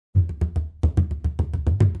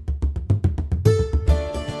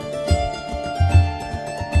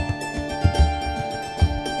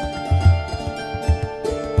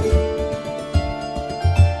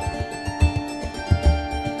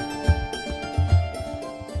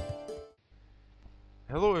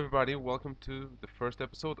everybody, welcome to the first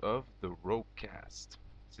episode of the Roguecast.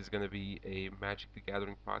 This is going to be a Magic the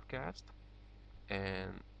Gathering podcast,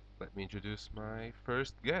 and let me introduce my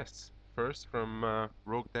first guests. First, from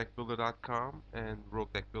RogueDeckBuilder.com and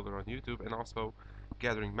Rogue Deck Builder on YouTube, and also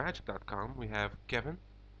GatheringMagic.com, we have Kevin.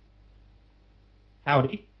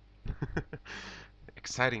 Howdy.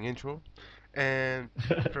 Exciting intro. And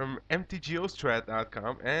from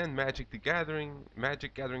MTGOstrat.com and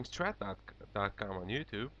MagicGatheringStrat.com on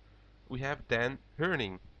YouTube, we have Dan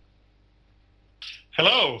Hörning.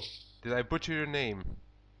 Hello. Did I butcher your name?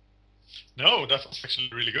 No, that was actually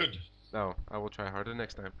really good. No, I will try harder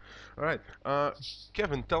next time. All right,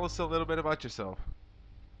 Kevin, tell us a little bit about yourself.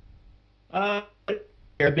 I've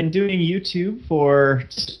been doing YouTube for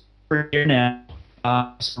a year now.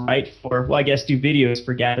 I guess do videos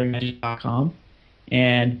for GatheringMagic.com,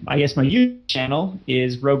 and I guess my YouTube channel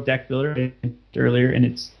is Rogue Deck Builder earlier,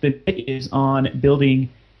 and is on building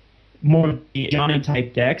more the Johnny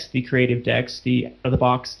type decks, the creative decks, the out of the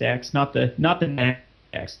box decks, not the net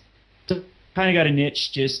decks. So kind of got a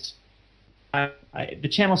niche. Just the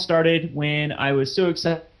channel started when I was so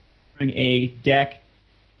excited doing a deck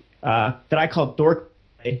that I called Dork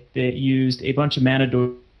Play that used a bunch of mana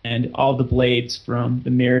dork and all the blades from the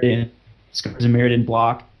Mirrodin, Scars of Mirrodin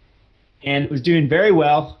block. And it was doing very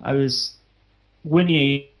well. I was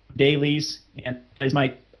winning dailies, and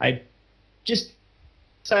I just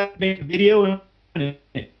decided to make a video, and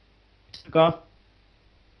it took off.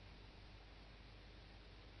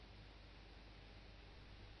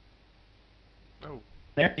 Oh.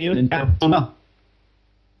 There you go. Oh, no.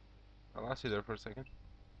 I lost you there for a second.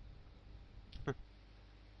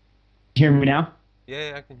 Hear me now?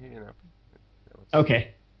 Yeah, I can hear you now.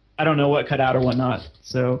 Okay. I don't know what cut out or what not,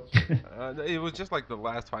 so... It was just like the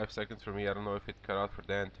last 5 seconds for me. I don't know if it cut out for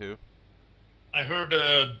Dan too. I heard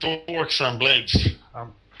dorks and blades.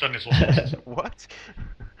 Then it was. What?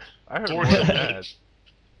 I heard more Dorks than and that. blades.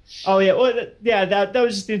 Oh yeah, well that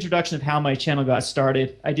was just the introduction of how my channel got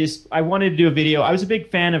started. I wanted to do a video. I was a big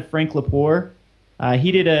fan of Frank Lepore.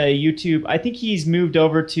 He did a YouTube. I think he's moved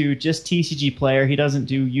over to just TCG Player. He doesn't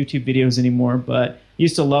do YouTube videos anymore, but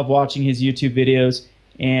used to love watching his YouTube videos.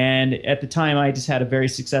 And at the time, I just had a very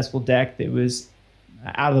successful deck that was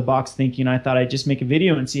out of the box thinking. I thought I'd just make a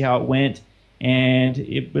video and see how it went. And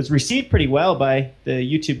it was received pretty well by the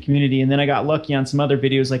YouTube community. And then I got lucky on some other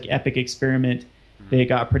videos like Epic Experiment. They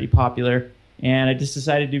got pretty popular. And I just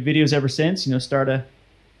decided to do videos ever since, start a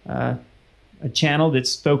channel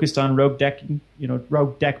that's focused on rogue deck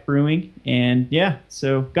brewing. And yeah,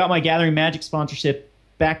 so got my Gathering Magic sponsorship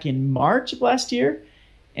back in March of last year.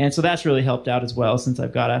 And so that's really helped out as well, since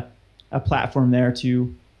I've got a platform there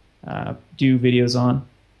to do videos on.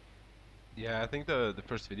 Yeah, I think the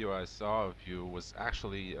first video I saw of you was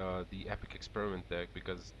actually the Epic Experiment deck,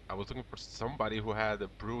 because I was looking for somebody who had a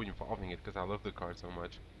brew involving it, because I love the card so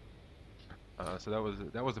much. So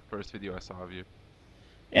that was the first video I saw of you.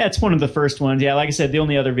 Yeah, it's one of the first ones. Yeah, like I said, the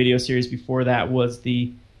only other video series before that was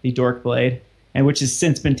the Dork Blade, and which has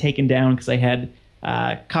since been taken down because I had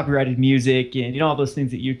copyrighted music and all those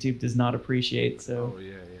things that YouTube does not appreciate. So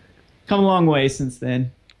yeah. Come a long way since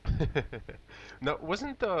then. Now,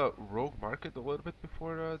 wasn't the Rogue Market a little bit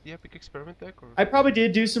before the Epic Experiment deck? Or? I probably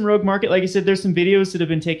did do some Rogue Market. Like I said, there's some videos that have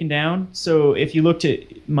been taken down. So if you looked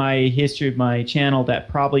at my history of my channel, the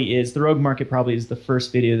Rogue Market probably is the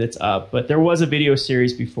first video that's up. But there was a video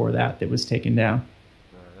series before that was taken down.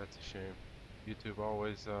 That's a shame. YouTube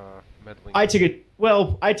always meddling. I took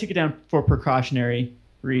it down for precautionary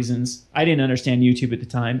reasons. I didn't understand YouTube at the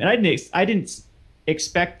time, and I didn't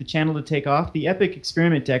expect the channel to take off. The Epic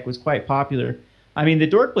Experiment deck was quite popular. I mean, the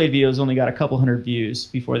Dorkblade videos only got a couple hundred views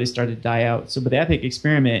before they started to die out. So, but the Epic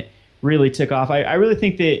Experiment really took off. I really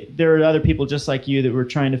think that there are other people just like you that were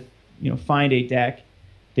trying to, find a deck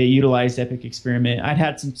that utilized Epic Experiment. I'd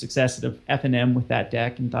had some success at F&M with that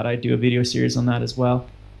deck and thought I'd do a video series on that as well.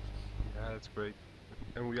 Yeah, that's great,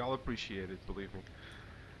 and we all appreciate it. Believe me.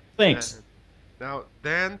 Thanks. Now,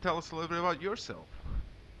 Dan, tell us a little bit about yourself.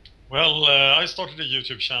 Well, I started a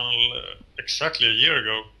YouTube channel exactly a year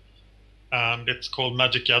ago, and it's called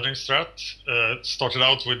Magic Gathering Strat. It started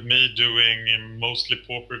out with me doing mostly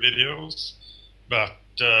pauper videos, but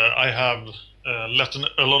I have let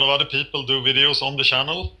a lot of other people do videos on the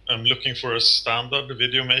channel. I'm looking for a standard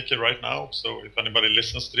video maker right now, so if anybody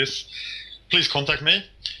listens to this, please contact me.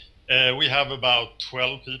 We have about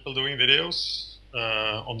 12 people doing videos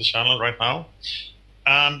on the channel right now,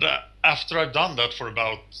 and after I've done that for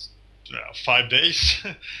about 5 days,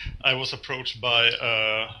 I was approached by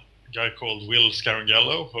a guy called Will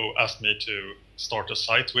Scarangello, who asked me to start a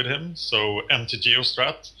site with him. So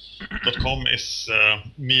mtgeostrat.com is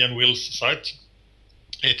me and Will's site.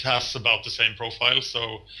 It has about the same profile,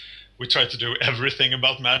 so we try to do everything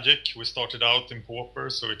about Magic. We started out in Pauper,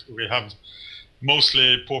 so we have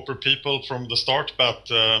mostly Pauper people from the start, but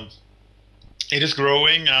it is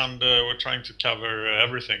growing, and we're trying to cover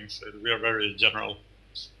everything. So we are very general.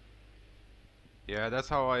 Yeah, that's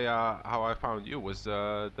how I found you, was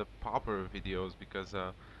the Pauper videos, because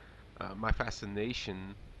my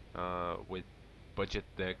fascination with budget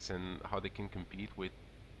decks and how they can compete with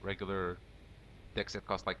regular decks that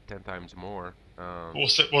cost like 10 times more.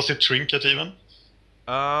 Was it Trinket even?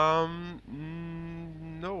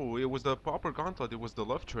 No, it was the Pauper Gauntlet. It was the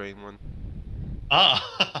Love Train one.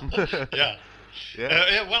 Yeah.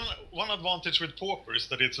 Yeah. One advantage with Pauper is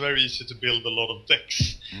that it's very easy to build a lot of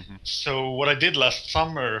decks. Mm-hmm. So what I did last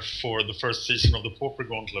summer for the first season of the Pauper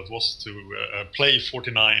Gauntlet was to play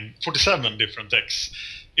 47 different decks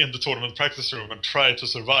in the tournament practice room and try to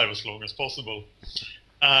survive as long as possible.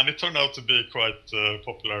 And it turned out to be quite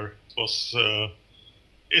popular.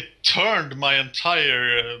 It turned my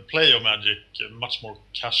entire play of Magic much more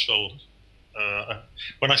casual.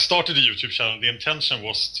 When I started the YouTube channel, the intention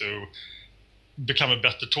was to become a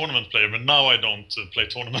better tournament player, but now I don't play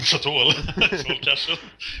tournaments at all. It's all casual,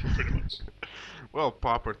 pretty much. Well,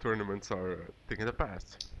 Pauper tournaments are a thing in the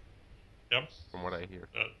past. Yeah. From what I hear.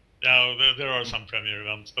 Yeah, there are some premier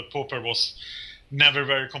events, but Pauper was never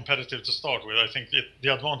very competitive to start with. I think the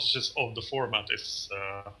advantages of the format is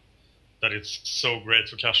that it's so great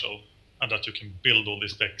for casual, and that you can build all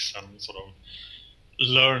these decks and sort of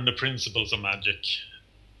learn the principles of Magic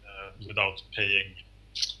without paying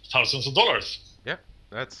thousands of dollars. Yeah,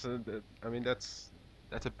 that's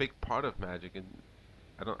that's a big part of Magic, and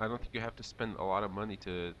I don't think you have to spend a lot of money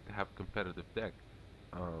to have a competitive deck.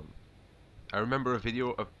 I remember a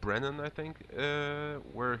video of Brennan, I think,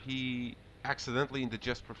 where he accidentally in the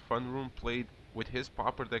Just for Fun room played with his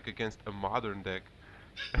Pauper deck against a Modern deck,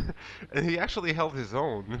 and he actually held his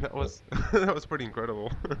own. That was that was pretty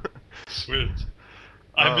incredible. Sweet.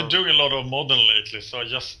 I've been doing a lot of Modern lately, so I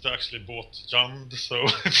just actually bought Jammed, so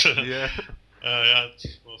Yeah. Yeah,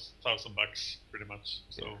 it was $1,000 pretty much.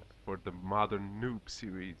 So Yeah, for the Modern Noob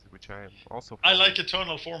series, which I am also. I like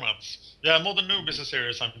Eternal formats. Yeah, Modern Noob is a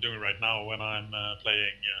series I'm doing right now when I'm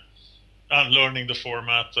playing. I'm learning the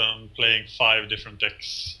format and playing 5 different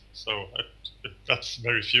decks. So that's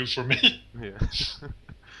very few for me. Yeah.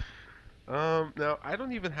 Now I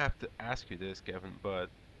don't even have to ask you this, Kevin,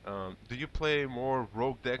 but do you play more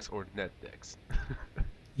rogue decks or net decks?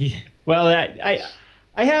 Yeah. Well,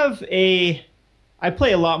 I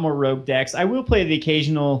play a lot more rogue decks. I will play the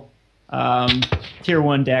occasional tier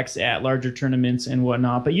 1 decks at larger tournaments and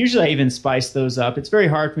whatnot, but usually I even spice those up. It's very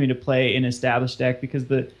hard for me to play an established deck because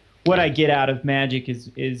what I get out of Magic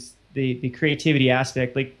is the creativity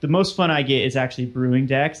aspect. Like, the most fun I get is actually brewing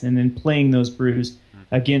decks and then playing those brews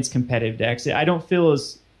against competitive decks. I don't feel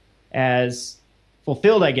as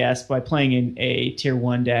fulfilled, I guess, by playing in a tier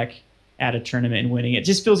 1 deck at a tournament and winning. It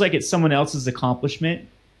just feels like it's someone else's accomplishment.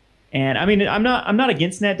 And I mean, I'm not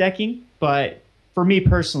against net decking, but for me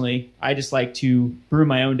personally, I just like to brew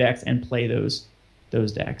my own decks and play those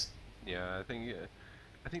decks. Yeah, I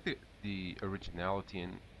think the originality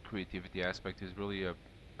and creativity aspect is really a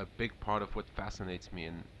big part of what fascinates me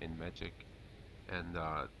in Magic. And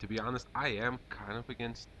to be honest, I am kind of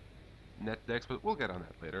against net decks, but we'll get on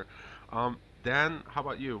that later. Dan, how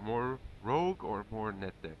about you? More rogue or more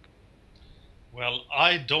net deck? Well,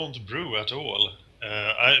 I don't brew at all.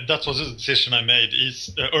 That was a decision I made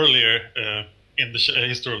earlier in the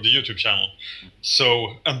history of the YouTube channel.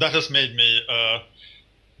 So, and that has made me a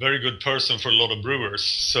very good person for a lot of brewers.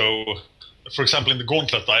 So, for example, in the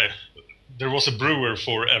Gauntlet, there was a brewer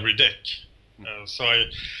for every deck. So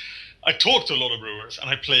I talk to a lot of brewers and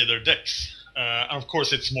I play their decks. And of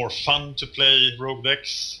course, it's more fun to play rogue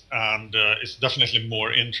decks, and it's definitely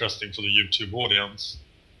more interesting for the YouTube audience.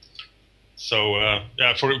 So,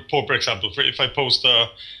 yeah, for example, if I post a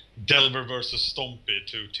Delver versus Stompy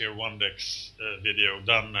to tier 1 decks video,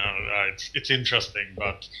 then it's interesting.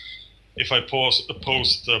 But if I post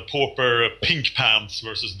Pauper Pink Pants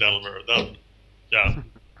versus Delver, then, yeah,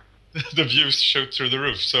 the views shoot through the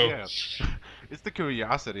roof. So. Yeah. It's the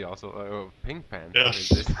curiosity also. Pink Pants. Yes. What is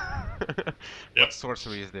this? Yep. What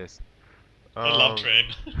sorcery is this? Love Train.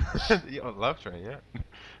 Yeah, Love Train, yeah.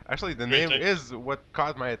 Actually, the Great name deck. is what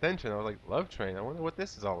caught my attention. I was like, Love Train. I wonder what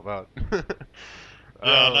this is all about. Yeah,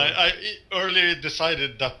 and I earlier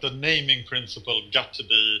decided that the naming principle got to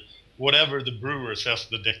be whatever the brewer says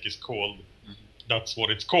the deck is called. That's what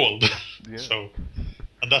it's called. Yeah. So,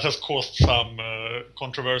 and that has caused some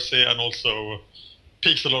controversy and also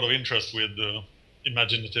piqued a lot of interest with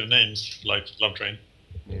imaginative names like Love Train.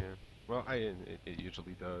 Yeah, well, it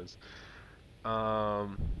usually does.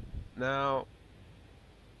 Now,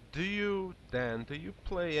 Dan, do you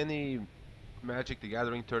play any Magic the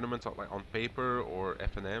Gathering tournaments on, like on paper or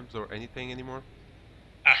FNMs or anything anymore?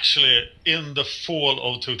 Actually, in the fall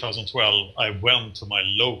of 2012, I went to my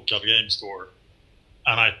local game store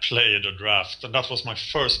and I played a draft. And that was my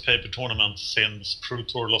first paper tournament since Pro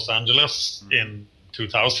Tour Los Angeles in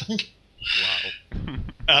 2000. Wow.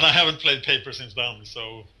 And I haven't played paper since then.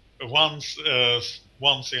 So once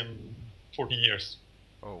in 14 years.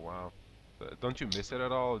 Oh, wow. Don't you miss it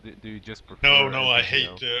at all? Do you just prefer? No, I hate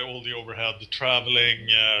all the overhead, the traveling,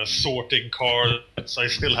 sorting cards. I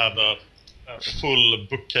still have a full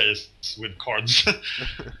bookcase with cards.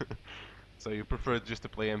 So you prefer just to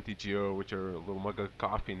play MTGO with your little mug of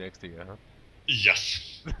coffee next to you, huh?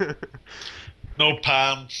 Yes. No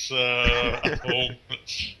pants at home.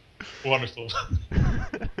 It's wonderful.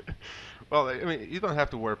 Well, I mean, you don't have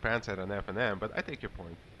to wear pants at an FNM, but I take your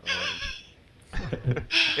point.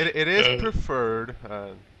 It is preferred.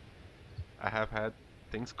 I have had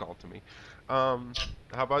things called to me. How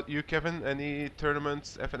about you, Kevin? Any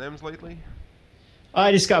tournaments, FNMs lately?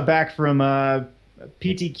 I just got back from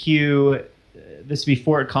PTQ. This would be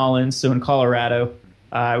Fort Collins, so in Colorado.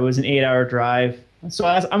 It was an 8-hour drive. So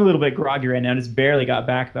I'm a little bit groggy right now. Just barely got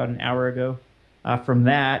back about an hour ago from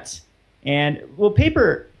that. And well,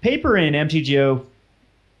 paper and MTGO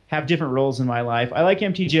have different roles in my life. I like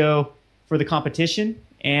MTGO for the competition,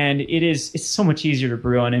 and it's so much easier to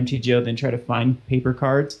brew on MTGO than try to find paper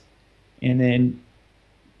cards. And then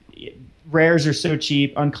rares are so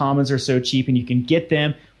cheap, uncommons are so cheap, and you can get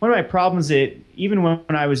them. One of my problems that even when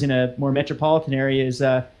I was in a more metropolitan area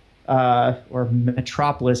or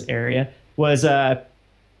metropolis area was I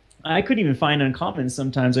couldn't even find uncommons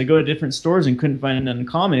sometimes. I go to different stores and couldn't find an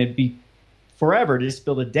uncommon. It'd be forever to just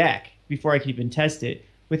build a deck before I could even test it.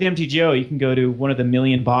 With MTGO, you can go to one of the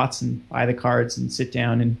million bots and buy the cards and sit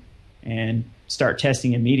down and start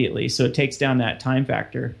testing immediately. So it takes down that time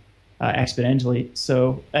factor exponentially.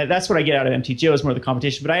 So that's what I get out of MTGO is more the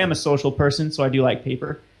competition. But I am a social person, so I do like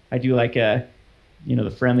paper. I do like the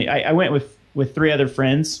friendly. I went with 3 other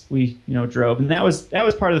friends. We drove, and that was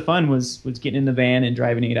part of the fun was getting in the van and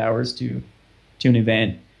driving 8 hours to an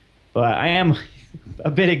event. But I am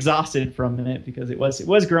a bit exhausted from it because it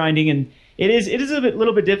was grinding, and it is a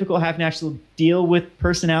little bit difficult having to actually deal with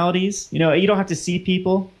personalities. You don't have to see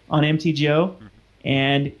people on MTGO,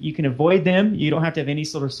 and you can avoid them. You don't have to have any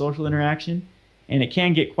sort of social interaction, and it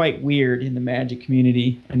can get quite weird in the Magic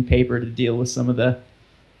community and paper to deal with some of the,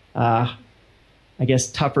 I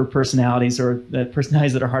guess, tougher personalities or the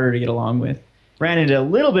personalities that are harder to get along with. Ran into a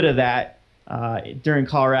little bit of that during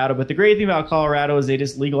Colorado, but the great thing about Colorado is they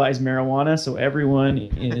just legalized marijuana, so everyone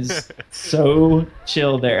is so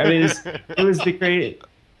chill there. I mean, it was the great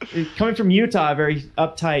coming from Utah, a very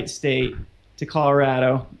uptight state, to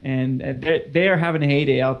Colorado, and they are having a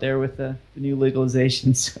heyday out there with the new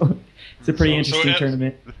legalization. So it's a pretty interesting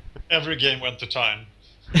tournament. Every game went to time.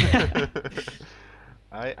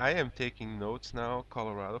 I am taking notes now,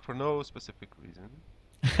 Colorado, for no specific reason.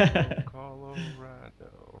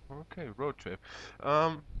 Colorado. Okay, road trip.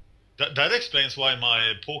 That explains why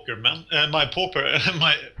my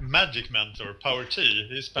my Magic mentor, Power T,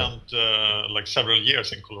 he spent like several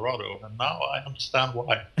years in Colorado, and now I understand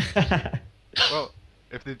why. Well,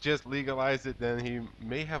 if they just legalized it, then he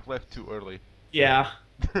may have left too early. Yeah.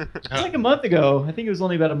 It's like a month ago. I think it was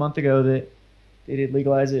only about a month ago that they did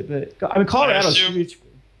legalize it. But I mean, Colorado's huge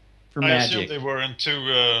for Magic. I assume they weren't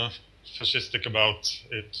too fascistic about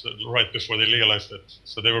it right before they legalized it.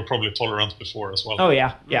 So they were probably tolerant before as well. Oh,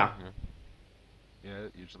 yeah. Yeah. Yeah,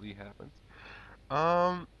 it usually happens.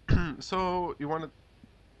 So you want to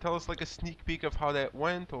tell us like a sneak peek of how that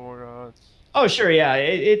went, or? Oh, sure, yeah.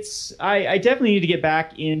 I definitely need to get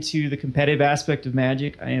back into the competitive aspect of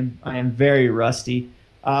Magic. I am very rusty.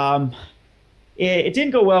 It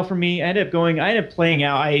didn't go well for me. I ended up playing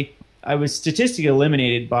out. I was statistically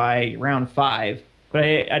eliminated by round 5, but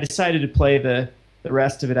I decided to play the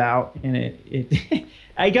rest of it out, and it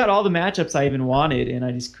I got all the matchups I even wanted, and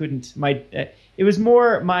I just couldn't. It was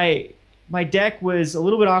more my deck was a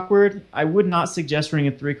little bit awkward. I would not suggest running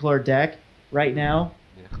a 3-color deck right now.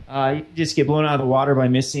 You just get blown out of the water by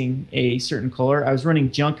missing a certain color. I was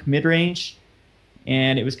running junk mid-range,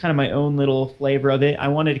 and it was kind of my own little flavor of it. I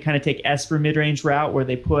wanted to kind of take Esper mid-range route where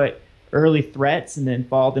they put early threats and then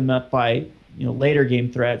follow them up by later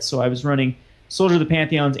game threats. So I was running Soldier of the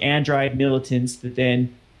Pantheons, Android, Militants that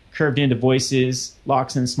then curved into Voices,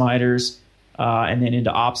 Locks and Smiters, and then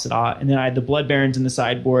into opposite ot. And then I had the Blood Barons in the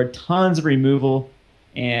sideboard, tons of removal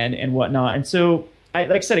and whatnot. And so,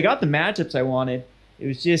 like I said, I got the matchups I wanted. It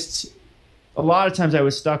was just a lot of times I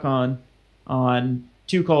was stuck on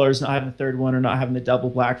two colors, not having the third one, or not having the double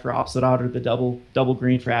black for opposite ot, or the double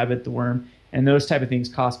green for Abbott the Worm. And those type of things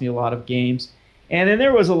cost me a lot of games. And then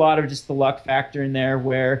there was a lot of just the luck factor in there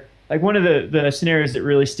where, like, one of the scenarios that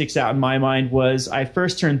really sticks out in my mind was I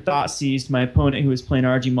first turned Thought Seized my opponent who was playing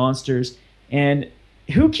RG Monsters. And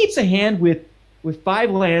who keeps a hand with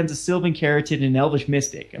 5 lands, a Sylvan Carotid, and an Elvish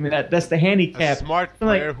Mystic? I mean, that's the handicap. A smart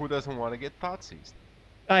player who doesn't want to get Thought Seized.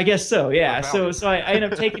 I guess so, yeah. So I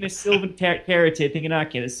ended up taking a Sylvan Carotid, thinking,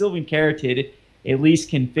 okay, the Sylvan Carotid at least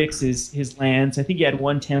can fix his lands. I think he had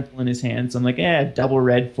 1 temple in his hand, so I'm like, double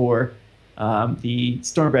red for the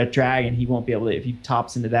Stormbreath Dragon. He won't be able to, if he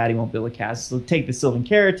tops into that, he won't be able to cast it. So take the Sylvan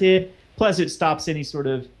Carotid, plus it stops any sort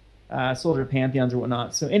of Soldier of Pantheons or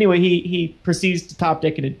whatnot. So anyway, he proceeds to top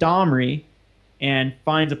deck into Domri and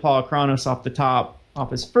finds Apollo Chronos off the top, off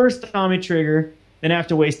his first Domri trigger, then I have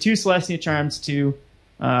to waste 2 Celestia Charms to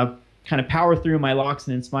kind of power through my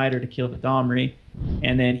Loxodon and Smiter to kill the Domri,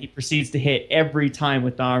 and then he proceeds to hit every time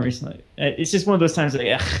with Domri. So it's just one of those times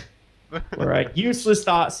where I useless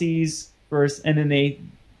Thought Seize first, and then they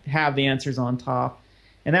have the answers on top.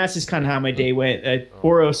 And that's just kind of how my day went.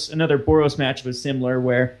 Another Boros match was similar,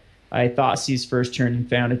 where I Thought Seize first turn and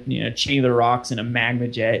found a Chain of the Rocks and a Magma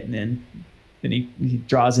Jet, and then he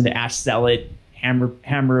draws into Ash Zealot,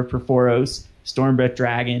 Hammer of Perforos, Stormbreath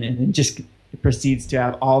Dragon, and then just proceeds to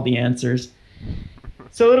have all the answers.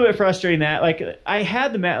 So a little bit frustrating that, like, I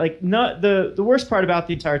had the the worst part about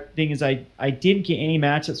the entire thing is I didn't get any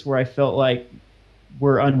matchups where I felt like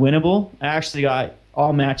were unwinnable. I actually got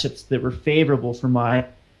all matchups that were favorable for my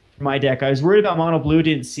deck. I was worried about Mono Blue,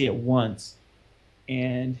 didn't see it once,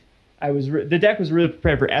 and the deck was really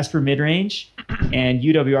prepared for Esper midrange and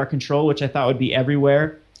UWR control, which I thought would be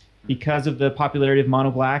everywhere because of the popularity of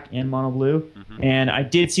Mono Black and Mono Blue. Mm-hmm. And I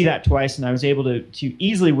did see that twice, and I was able to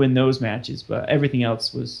easily win those matches, but everything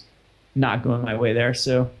else was not going my way there.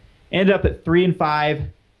 So ended up at 3-5,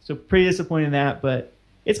 so pretty disappointed in that, but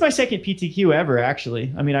it's my second PTQ ever,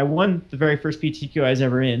 actually. I mean, I won the very first PTQ I was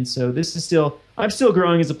ever in, so this is I'm still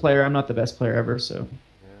growing as a player. I'm not the best player ever, so.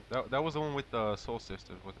 Yeah, that was the one with the Soul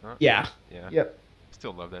Sisters, was it not? Yeah. Yeah. Yep.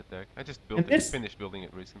 Still love that deck. I just finished building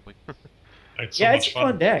it recently. It's it's a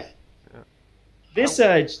fun deck. Yeah. This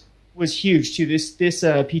was huge too. This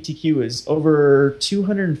PTQ was over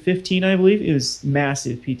 215, I believe. It was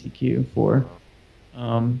massive PTQ for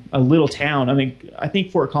a little town. I mean, I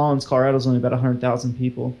think Fort Collins, Colorado is only about 100,000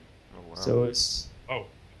 people. Oh, wow. So it's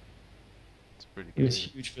pretty. It was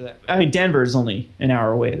huge for that. I mean, Denver is only an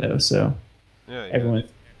hour away though, so everyone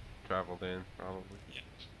traveled in probably.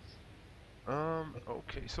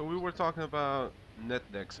 Okay, so we were talking about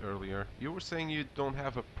Netdecks earlier. You were saying you don't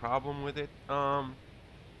have a problem with it.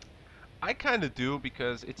 I kind of do,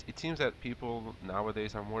 because it seems that people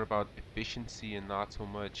nowadays are more about efficiency and not so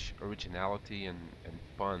much originality and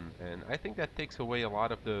fun. And I think that takes away a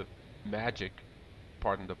lot of the magic,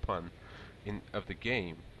 pardon the pun, of the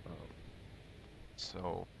game.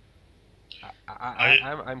 So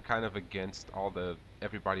I'm kind of against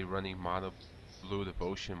everybody running mono blue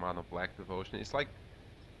devotion, mono black devotion. It's like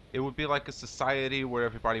it would be like a society where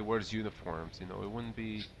everybody wears uniforms. You know, it wouldn't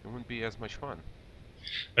be as much fun.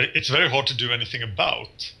 It's very hard to do anything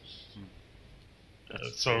about.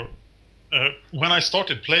 When I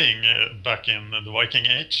started playing back in the Viking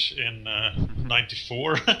Age in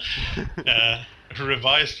 '94,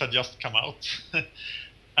 Revised had just come out,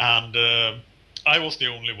 and I was the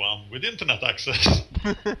only one with internet access,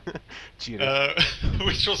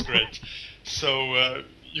 which was great. So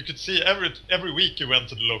you could see every week you went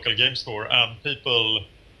to the local game store, and people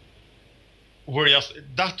were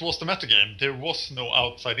that was the metagame. There was no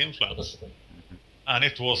outside influence. And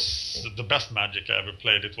it was the best Magic I ever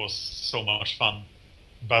played. It was so much fun.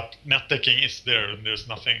 But netdecking is there, and there's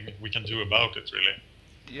nothing we can do about it, really.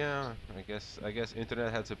 Yeah, I guess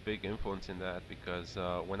internet has a big influence in that, because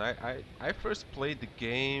when I first played the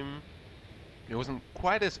game, it wasn't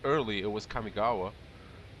quite as early. It was Kamigawa,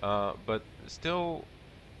 but still,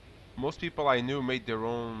 most people I knew made their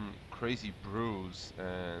own crazy brews,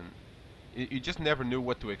 and you just never knew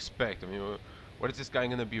what to expect. I mean, what is this guy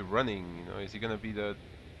gonna be running? You know, is he gonna be the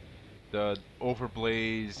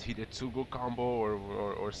Overblaze Hidetsugu combo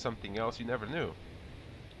or something else? You never knew.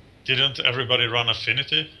 Didn't everybody run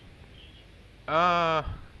Affinity? A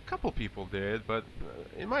couple people did, but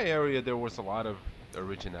in my area there was a lot of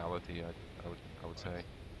originality. I would say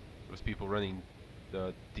there was people running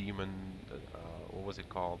the demon. What was it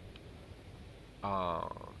called?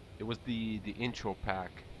 It was the intro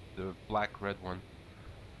pack, the black red one.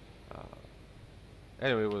 Uh,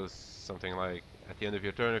 anyway, it was something like at the end of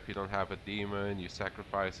your turn, if you don't have a demon, you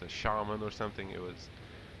sacrifice a shaman or something. It was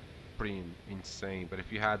pretty insane. But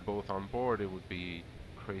if you had both on board, it would be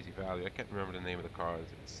crazy value. I can't remember the name of the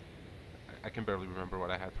cards. I can barely remember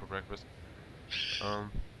what I had for breakfast.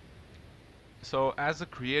 Um, so as a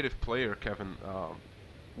creative player, Kevin,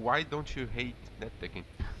 why don't you hate net decking?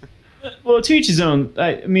 Well, to each his own.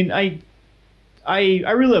 I mean, I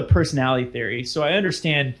really love personality theory, so I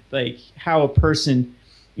understand like how a person,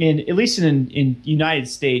 at least in United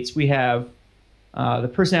States, we have the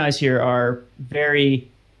personalities here aren't very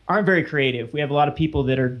creative. We have a lot of people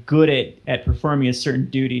that are good at performing a certain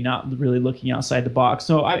duty, not really looking outside the box.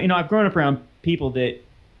 So I've grown up around people that.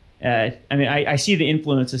 I see the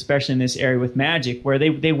influence, especially in this area with Magic, where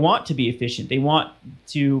they want to be efficient. They want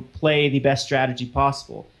to play the best strategy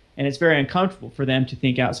possible. And it's very uncomfortable for them to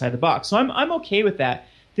think outside the box. So I'm okay with that.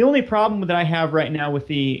 The only problem that I have right now with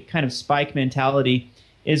the kind of spike mentality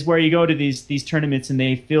is where you go to these tournaments and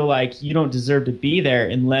they feel like you don't deserve to be there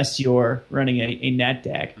unless you're running a net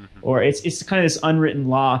deck. Mm-hmm. Or it's kind of this unwritten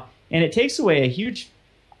law. And it takes away a huge,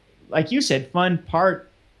 like you said, fun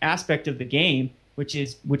aspect of the game, which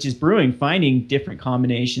is brewing, finding different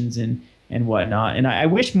combinations and whatnot. And I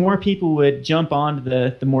wish more people would jump onto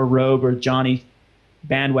the more rogue or Johnny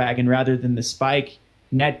bandwagon rather than the spike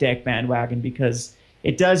net deck bandwagon, because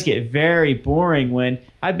it does get very boring. When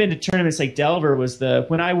I've been to tournaments like Delver was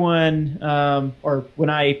when I won or when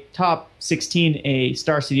I top 16 a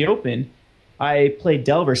Star City Open, I played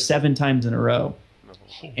Delver 7 times in a row.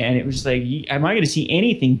 And it was just like, am I going to see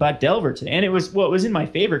anything but Delver today? And it was what was in my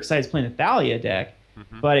favor because I was playing the Thalia deck.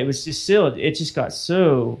 Mm-hmm. But it was just it just got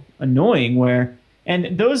so annoying where,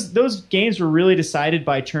 and those games were really decided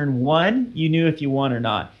by turn 1. You knew if you won or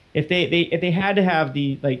not. If they had to have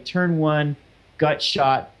the like turn 1 gut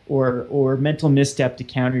shot or mental misstep to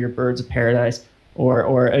counter your Birds of Paradise,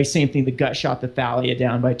 or same thing, the gut shot the Thalia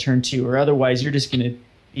down by turn 2, or otherwise you're just going to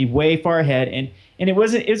be way far ahead. And it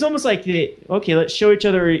was almost like okay, let's show each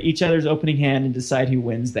other's opening hand and decide who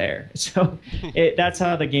wins there. So that's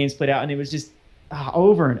how the games played out, and it was just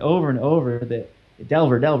over and over and over that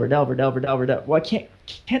Delver. Why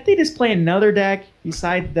can't they just play another deck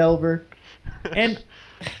besides Delver? And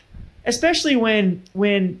especially when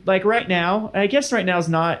like right now, I guess right now is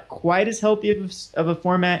not quite as healthy of a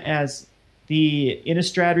format as the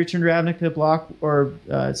Innistrad Return to Ravnica block or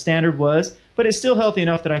standard was. But it's still healthy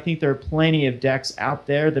enough that I think there are plenty of decks out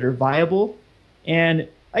there that are viable. And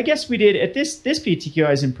I guess we did at this PTQ.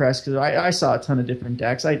 I was impressed because I saw a ton of different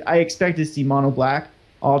decks. I expected to see mono black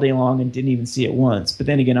all day long and didn't even see it once. But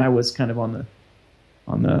then again, I was kind of on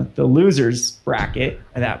the losers bracket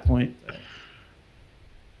at that point.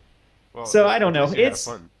 Well, so I don't know. It's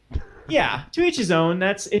yeah, to each his own.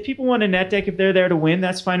 That's if people want a net deck, if they're there to win,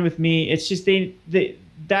 that's fine with me. It's just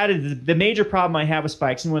that is the major problem I have with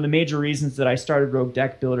spikes, and one of the major reasons that I started Rogue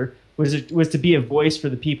Deck Builder was to be a voice for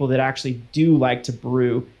the people that actually do like to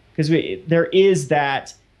brew, because there is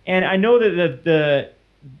that, and I know that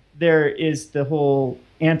there is the whole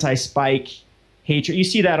anti-spike hatred. You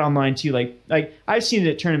see that online too. Like I've seen it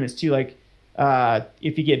at tournaments too. Like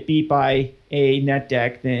if you get beat by a net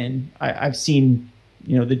deck, then I've seen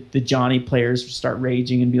the Johnny players start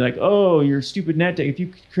raging and be like, oh, you're a stupid net deck if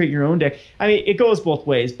you create your own deck. I mean, it goes both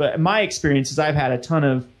ways, but my experience is I've had a ton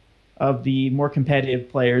of the more competitive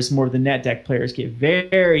players, more of the net deck players, get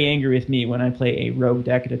very angry with me when I play a rogue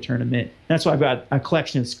deck at a tournament. That's why I've got a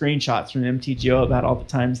collection of screenshots from MTGO about all the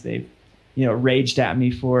times they've raged at me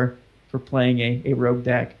for playing a rogue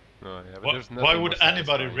deck. Oh, yeah, why would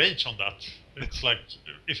anybody rage on that? It's like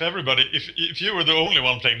if you were the only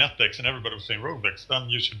one playing net decks and everybody was playing rogue decks, then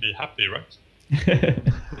you should be happy, right?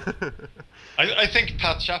 I think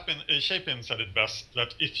Pat Chapin said it best,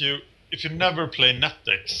 that if you never play net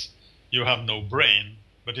decks, you have no brain,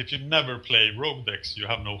 but if you never play rogue decks, you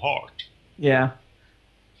have no heart. Yeah.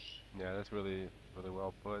 Yeah, that's really really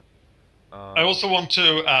well put. I also want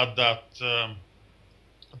to add that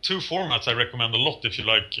 2 formats I recommend a lot if you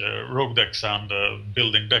like rogue decks and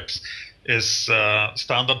building decks is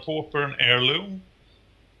Standard Pauper and Heirloom.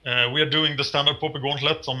 We are doing the Standard Pauper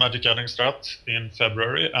Gauntlet on Magic Gathering Strat in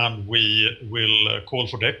February, and we will call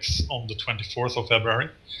for decks on the 24th of February.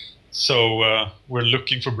 So we're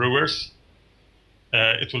looking for brewers.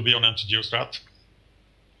 It will be on MTGO Strat.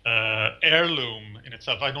 Heirloom in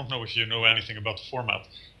itself, I don't know if you know anything about the format,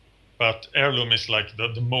 but Heirloom is like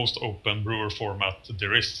the most open brewer format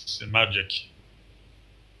there is in Magic.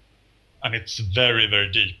 And it's very,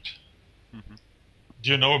 very deep. Mm-hmm. Do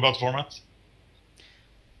you know about format?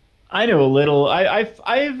 I know a little. I've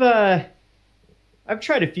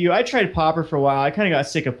tried a few. I tried Popper for a while. I kind of got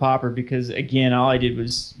sick of Popper because again, all I did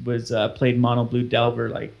was played Mono Blue Delver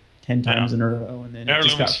like 10 times Yeah. in a row, and then it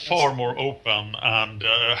just Heirloom is got far more open and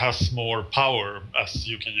has more power as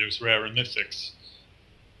you can use rare and mythics.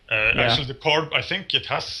 yeah. Actually, the card, I think it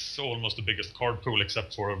has almost the biggest card pool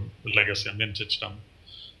except for Legacy and Vintage. Then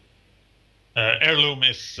Heirloom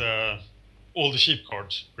is all the cheap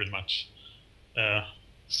cards pretty much.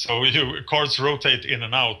 So cards rotate in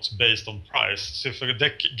and out based on price. So if a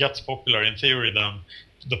deck gets popular, in theory, then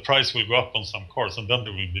the price will go up on some cards, and then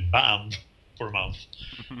they will be banned for a month.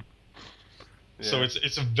 Yeah. So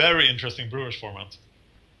it's a very interesting Brewers format.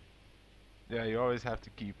 Yeah, you always have to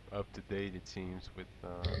keep up to date, it seems, with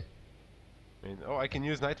I mean, oh, I can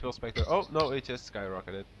use Nightveil Spectre. Oh, no, it just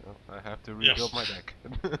skyrocketed. Oh, I have to rebuild my deck.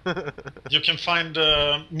 You can find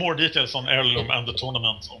more details on Heirloom and the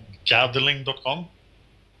tournament on gathering.com.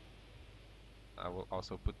 I will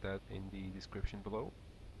also put that in the description below.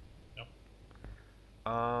 Yep.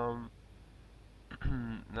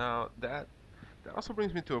 Now, that also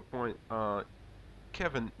brings me to a point.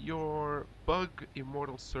 Kevin, your Bug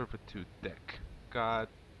Immortal Servitude deck got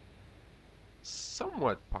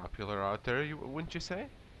somewhat popular out there, wouldn't you say?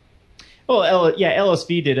 Well,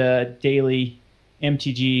 LSV did a daily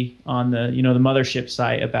MTG on the the mothership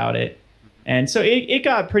site about it, and so it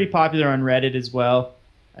got pretty popular on Reddit as well,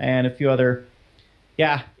 and a few other.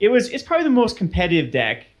 Yeah, it's probably the most competitive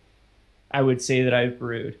deck I would say that I've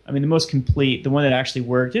brewed. I mean, the most complete, the one that actually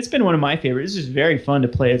worked. It's been one of my favorites. It's just very fun to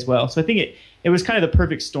play as well. So I think it was kind of the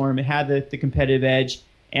perfect storm. It had the competitive edge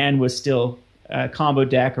and was still a combo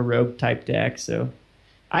deck, a rogue type deck. So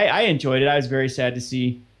I enjoyed it. I was very sad to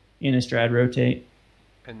see Innistrad rotate.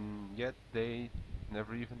 And yet they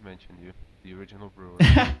never even mentioned you, the original brewer.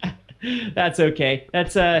 That's okay.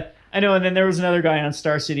 That's I know. And then there was another guy on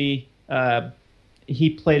Star City.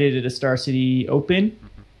 He played it at a Star City Open.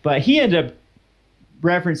 But he ended up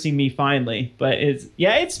referencing me finally. But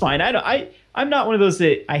it's fine. I'm not one of those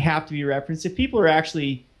that I have to be referenced. If people are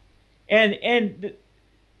actually,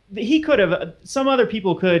 he could have. Some other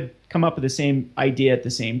people could come up with the same idea at the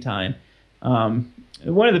same time.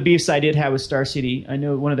 One of the beefs I did have with Star City. I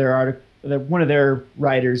know one of their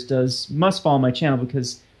writers must follow my channel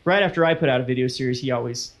because right after I put out a video series, he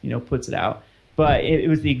always puts it out. But it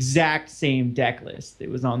was the exact same deck list that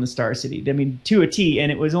was on the Star City. I mean, to a T,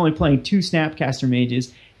 and it was only playing 2 Snapcaster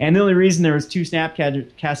Mages. And the only reason there was 2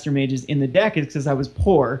 Snapcaster Mages in the deck is because I was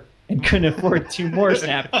poor and couldn't afford 2 more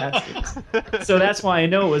Snapcasters. So that's why I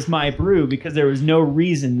know it was my brew, because there was no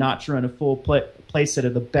reason not to run a full play set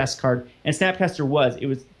of the best card. And Snapcaster it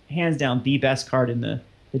was hands down the best card in the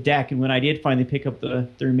deck. And when I did finally pick up the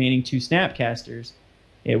remaining 2 Snapcasters,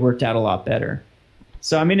 it worked out a lot better.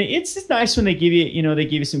 So I mean, it's just nice when they give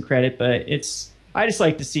you some credit, but I just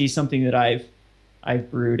like to see something that I've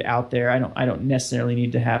brewed out there. I don't necessarily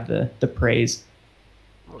need to have the praise.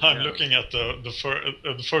 I'm looking at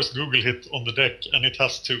the first Google hit on the deck, and it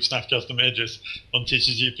has 2 Snapcaster Mages on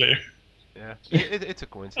TCG Player. Yeah, it's a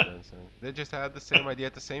coincidence. They just had the same idea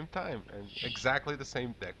at the same time, and exactly the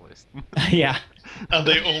same deck list. Yeah. And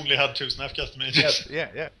they only had 2 Snapcaster Mages.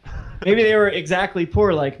 Yeah. Maybe they were exactly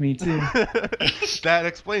poor like me, too. That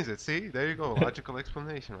explains it. See? There you go. Logical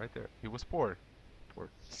explanation right there. He was poor. Poor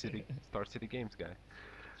Star City Games guy.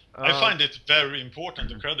 I find it very important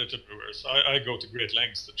to credit the brewers. I go to great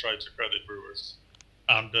lengths to try to credit brewers.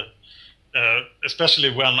 And especially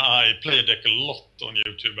when I play a deck a lot on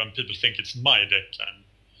YouTube and people think it's my deck, and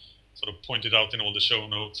sort of point it out in all the show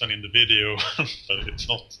notes and in the video that it's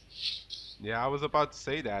not. Yeah, I was about to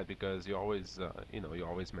say that because you always, you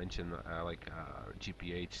always mention like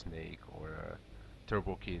GPH Snake or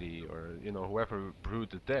Turbo Kitty or whoever brewed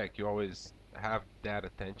the deck. You always have that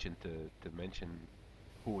attention to mention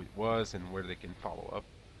who it was and where they can follow up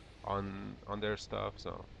on their stuff.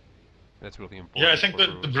 So that's really important. Yeah, I think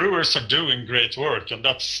that the brewers are doing great work, and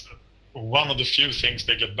that's one of the few things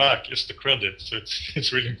they get back is the credit. So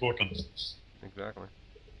it's really important. Exactly.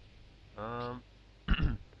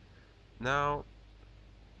 Now,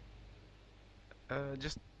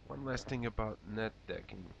 just one last thing about net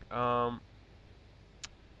decking. I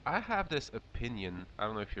have this opinion, I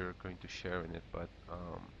don't know if you're going to share in it, but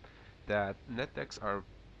that net decks are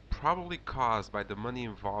probably caused by the money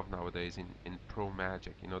involved nowadays in pro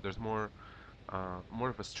magic. There's more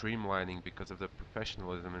of a streamlining because of the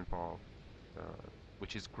professionalism involved,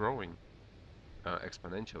 which is growing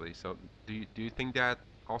exponentially. So do you think that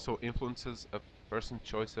also influences a person's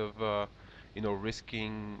choice of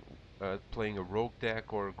risking playing a rogue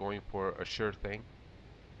deck or going for a sure thing?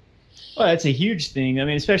 Well, that's a huge thing. I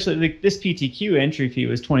mean, especially like this PTQ entry fee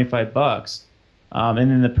was $25, and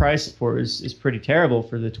then the price for it is pretty terrible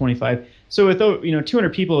for the 25. So with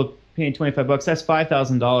 200 people paying $25, that's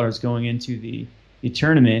 $5,000 going into the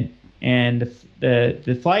tournament, and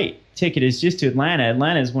the flight ticket is just to Atlanta.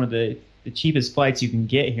 Atlanta is one of the cheapest flights you can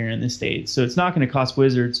get here in the States, so it's not going to cost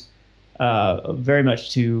Wizards very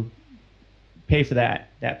much to pay for that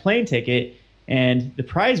plane ticket, and the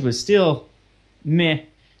prize was still meh.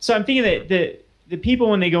 So I'm thinking that the people,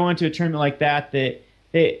 when they go into a tournament like that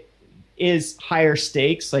it is higher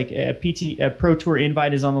stakes, like a Pro Tour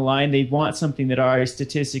invite is on the line, they want something that are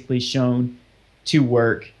statistically shown to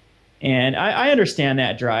work. And I understand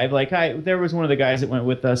that drive. Like there was one of the guys that went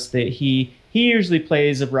with us that he usually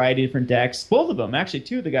plays a variety of different decks. Both of them, actually,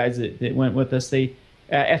 two of the guys that went with us, they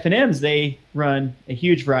F&Ms, they run a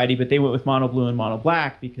huge variety, but they went with mono blue and mono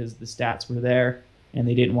black because the stats were there and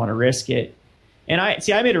they didn't want to risk it. And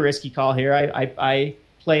I made a risky call here. I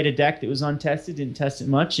played a deck that was untested, didn't test it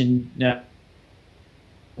much, and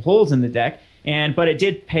holes in the deck. But it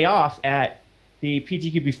did pay off at the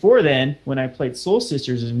PTQ before then when I played Soul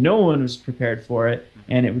Sisters, and no one was prepared for it,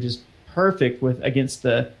 and it was just perfect against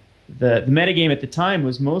the metagame at the time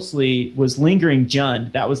was lingering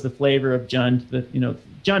Jund. That was the flavor of Jund.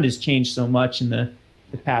 Jund has changed so much in the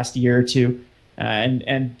past year or two,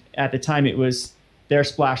 and at the time it was. Their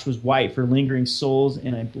splash was white for Lingering Souls,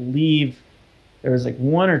 and I believe there was like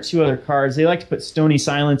one or two other cards. They like to put Stony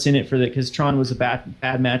Silence in it because Tron was a bad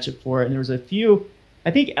matchup for it. And there was a few.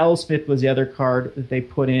 I think Elspeth was the other card that they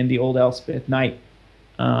put in, the old Elspeth Knight,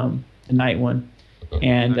 the Knight one.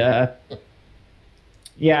 And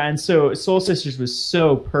and so Soul Sisters was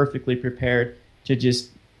so perfectly prepared to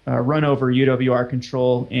just run over UWR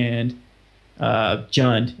control and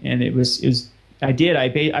Jund, and it was.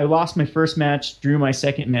 I lost my first match, drew my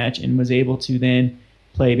second match, and was able to then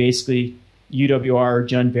play basically UWR or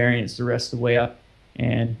Jund variants the rest of the way up,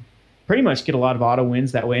 and pretty much get a lot of auto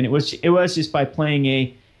wins that way. And it was just by playing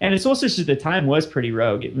and it's also just at the time was pretty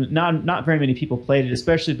rogue. Not very many people played it,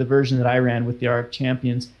 especially the version that I ran with the Arc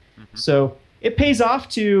Champions. Mm-hmm. So it pays off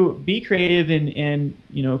to be creative and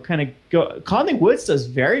kind of go. Conley Woods does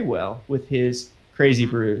very well with his Crazy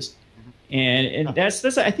Brews. And that's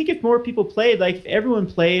I think if more people played, like if everyone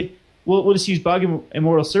played, we'll just use Bug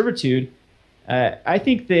Immortal Servitude. I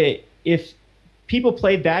think that if people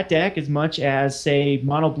played that deck as much as, say,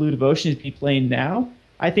 Mono Blue Devotion is be playing now,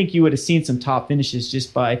 I think you would have seen some top finishes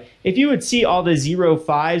just by if you would see all the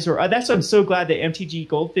 0-5s or that's why I'm so glad that MTG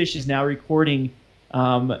Goldfish is now recording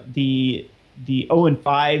the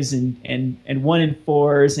 0-5s and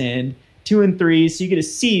 1-4s and 2-3s. So you get to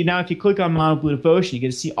see now if you click on Mono Blue Devotion, you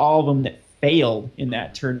get to see all of them that failed in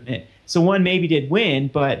that tournament. So one maybe did win,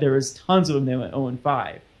 but there was tons of them that went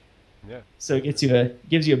 0-5. Yeah. So it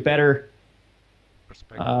gives you a better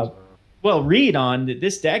perspective. Read on that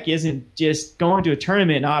this deck isn't just going to a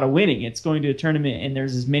tournament and auto winning. It's going to a tournament and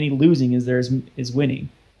there's as many losing as there is winning.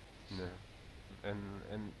 Yeah.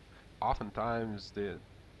 And oftentimes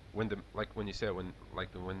when the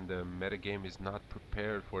metagame is not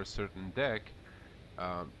prepared for a certain deck,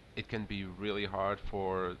 it can be really hard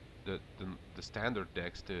for the standard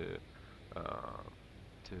decks to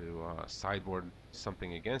sideboard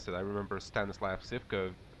something against it. I remember Stanislav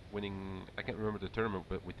Sivka winning, I can't remember the tournament,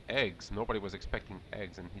 but with eggs. Nobody was expecting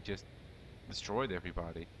eggs, and he just destroyed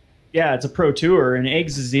everybody. Yeah, it's a Pro Tour, and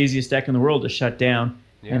eggs is the easiest deck in the world to shut down.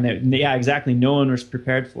 Yeah. And exactly. No one was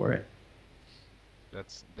prepared for it.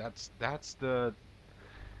 That's the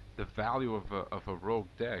value of a rogue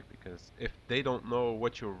deck, because if they don't know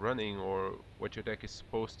what you're running or what your deck is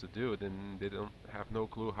supposed to do, then they don't have no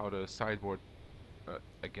clue how to sideboard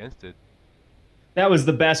against it. That was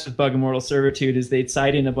the best with Bug Immortal Servitude, is they'd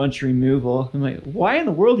side in a bunch of removal. I'm like, why in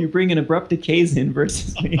the world are you bringing Abrupt Decays in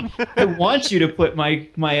versus me? I want you to put my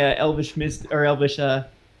Elvish Mist or Elvish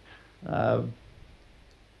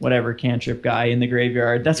whatever cantrip guy in the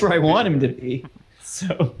graveyard. That's where I want him to be.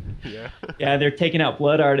 So yeah, they're taking out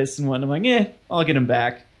Blood Artists and whatnot. I'm like, I'll get him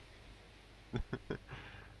back.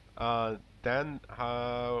 Dan,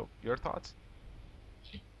 your thoughts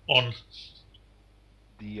on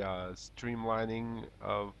the streamlining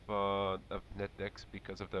of Netdecks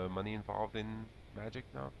because of the money involved in Magic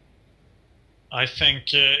now? I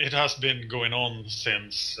think it has been going on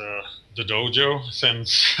since the dojo,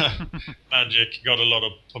 since Magic got a lot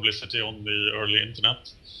of publicity on the early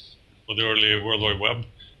internet, or the early World Wide Web.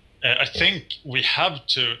 I think we have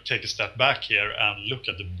to take a step back here and look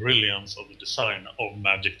at the brilliance of the design of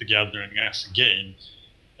Magic the Gathering as a game.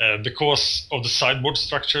 Because of the sideboard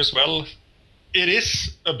structure as well, it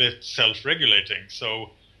is a bit self-regulating.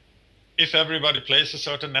 So if everybody plays a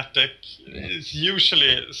certain net deck, it's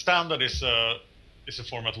usually standard is a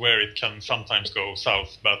format where it can sometimes go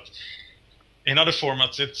south, but in other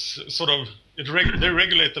formats it's sort of they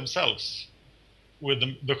regulate themselves with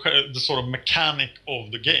the sort of mechanic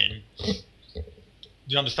of the game. Do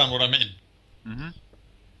you understand what I mean? Mm-hmm.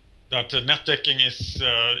 That net decking is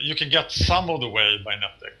you can get some of the way by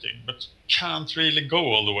net decking, but can't really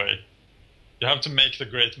go all the way. You have to make the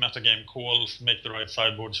great metagame calls, make the right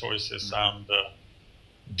sideboard choices, and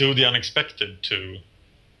do the unexpected to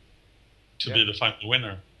be the final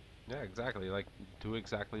winner. Yeah, exactly. Like, two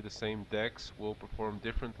exactly the same decks will perform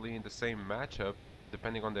differently in the same matchup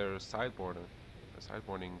depending on their sideboarding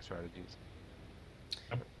strategies.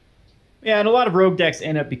 Yeah, and a lot of rogue decks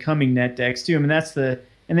end up becoming net decks too. I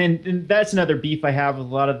mean, that's another beef I have with a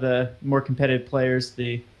lot of the more competitive players.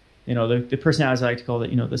 The personalities I like to call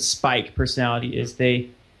it, the spike personality is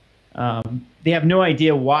they have no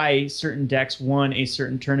idea why certain decks won a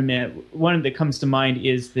certain tournament. One that comes to mind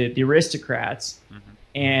is the Aristocrats,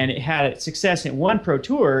 and it had success in one Pro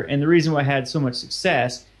Tour, and the reason why it had so much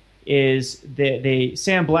success is that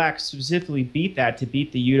Sam Black specifically beat the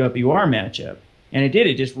UWR matchup, and it did.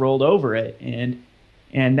 It just rolled over it, and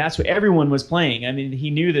that's what everyone was playing. I mean,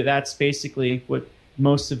 he knew that that's basically what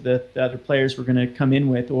most of the other players were going to come in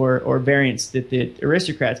with, or variants that the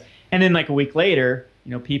Aristocrats. And then like a week later,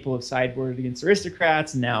 people have sideboarded against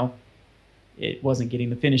Aristocrats, and now it wasn't getting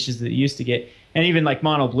the finishes that it used to get. And even like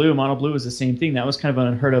Mono Blue was the same thing. That was kind of an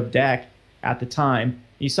unheard of deck at the time.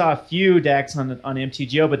 You saw a few decks on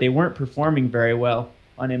MTGO, but they weren't performing very well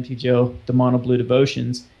on MTGO, the Mono Blue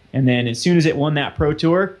Devotions. And then as soon as it won that Pro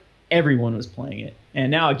Tour, everyone was playing it.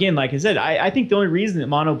 And now, again, like I said, I think the only reason that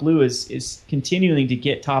Mono Blue is continuing to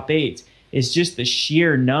get top 8s is just the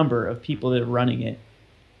sheer number of people that are running it.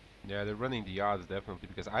 Yeah, they're running the odds definitely,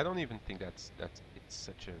 because I don't even think it's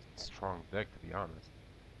such a strong deck, to be honest.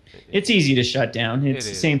 It's easy to shut down. It's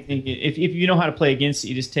the same thing. If you know how to play against it,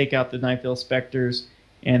 you just take out the Nightveil Specters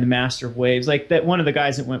and the Master of Waves. Like that, one of the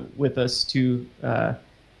guys that went with us to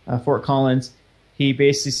Fort Collins, he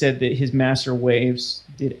basically said that his Master of Waves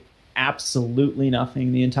did absolutely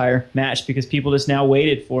nothing the entire match because people just now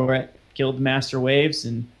waited for it, killed the Master Waves,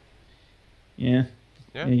 and and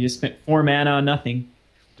you just spent 4 mana on nothing.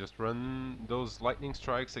 Just run those lightning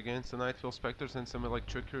strikes against the Nightveil Specters and some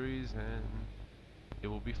trickeries, and it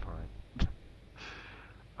will be fine.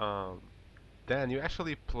 Dan, you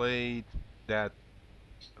actually played that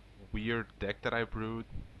weird deck that I brewed.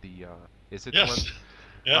 The is it one?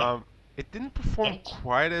 Yeah. It didn't perform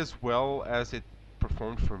quite as well as it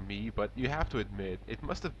performed for me, but you have to admit it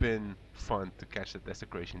must have been fun to catch the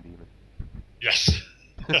Desecration Demon. Yes,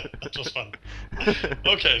 that was fun.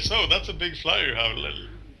 Okay, so that's a big flyer you have.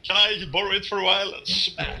 Can I borrow it for a while?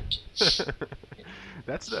 Smack.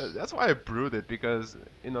 That's why I brewed it, because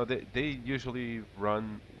they usually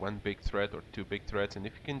run one big threat or 2 big threats, and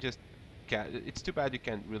if you can just it's too bad you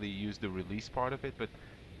can't really use the release part of it, but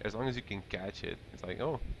as long as you can catch it, it's like,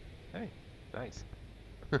 oh, hey, nice.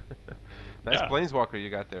 Nice Planeswalker you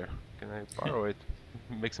got there. Can I borrow it?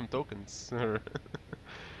 Make some tokens.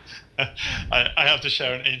 I have to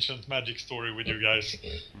share an ancient Magic story with you guys.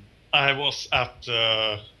 I was at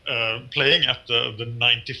playing at the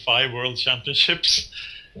 95 World Championships,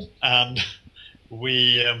 and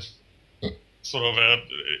we it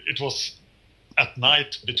was at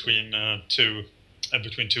night between 2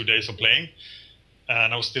 days of playing,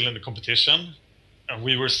 and I was still in the competition. And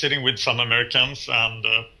we were sitting with some Americans, and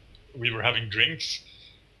we were having drinks.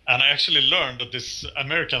 And I actually learned that this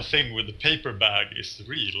American thing with the paper bag is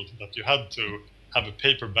real, that you had to have a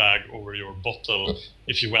paper bag over your bottle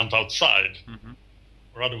if you went outside,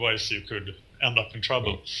 or otherwise you could end up in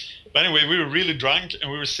trouble. But anyway, we were really drunk, and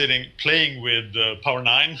we were sitting playing with Power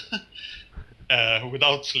 9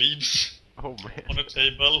 without sleeves on a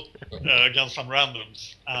table against some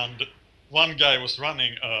randoms. And one guy was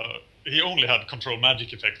running, he only had control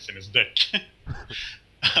magic effects in his deck.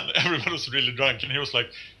 And everyone was really drunk, and he was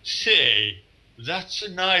like, "Say, that's a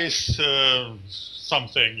nice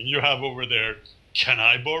something you have over there. Can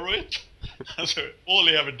I borrow it?" And so all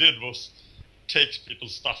he ever did was take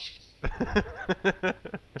people's stuff.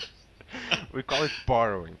 We call it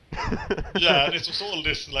borrowing. Yeah, and it was all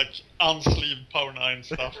this unsleeved Power 9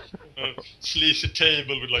 stuff, sleazy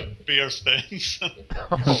table with beer stains.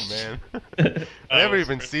 Oh man, I never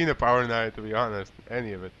even seen a Power 9, to be honest,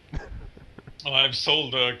 any of it. Oh, I've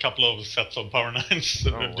sold a couple of sets of Power 9s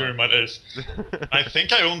during my days. I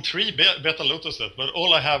think I own 3 Beta Lotus sets, but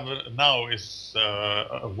all I have now is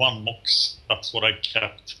 1 Mox. That's what I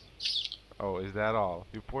kept. Oh, is that all?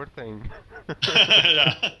 You poor thing.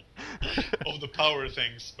 Yeah, of the power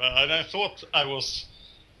things. But I thought I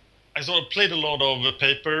sort of played a lot of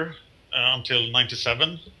paper until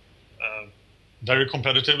 '97, very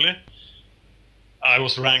competitively. I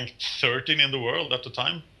was ranked 13 in the world at the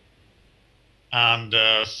time. And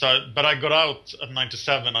but I got out at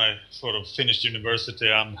 '97. I sort of finished university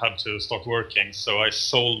and had to start working. So I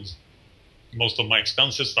sold most of my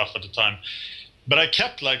expensive stuff at the time. But I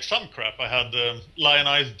kept like some crap. I had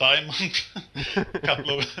lionized diamond, a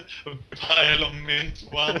couple of pile of mint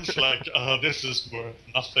ones. Like, this is worth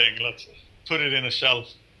nothing. Let's put it in a shelf.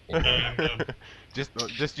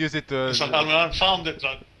 Just use it to. So I found it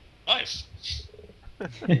like nice.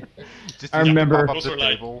 Just I remember. pop up Those the were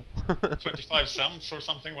like table. 25 cents or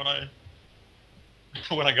something when I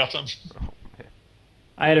got them.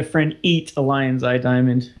 I had a friend eat a lion's eye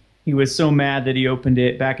diamond. He was so mad that he opened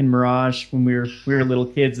it back in Mirage when we were little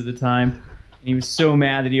kids at the time. And he was so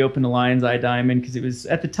mad that he opened a lion's eye diamond because it was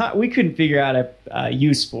at the time we couldn't figure out a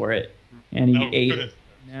use for it, and he ate it.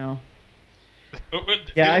 No.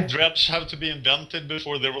 But Yeah, did dredge have to be invented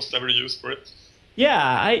before there was ever use for it? Yeah,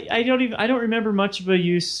 I don't remember much of a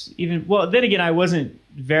use even. Well, then again, I wasn't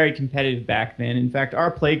very competitive back then. In fact,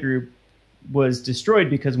 our play group was destroyed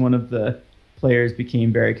because one of the players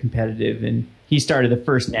became very competitive, and he started the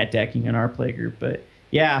first net decking in our play group. But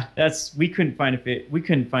yeah, we couldn't find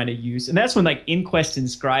a use, and that's when like Inquest and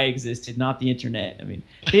Scry existed, not the internet. I mean,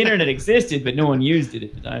 the internet existed, but no one used it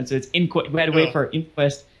at the time. So it's Inquest. We had to wait for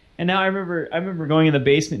Inquest, and now I remember going in the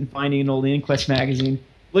basement and finding an old Inquest magazine,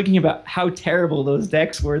 looking about how terrible those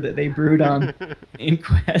decks were that they brewed on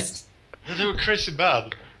Inquest. They were crazy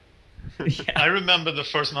bad. Yeah. I remember the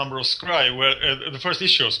first number of Scry, where the first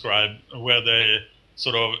issue of Scry, where they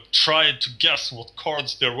sort of tried to guess what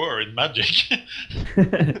cards there were in Magic,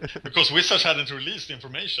 because Wizards hadn't released the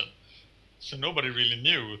information, so nobody really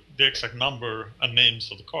knew the exact number and names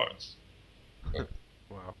of the cards.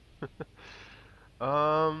 Wow.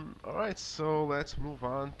 All right, so let's move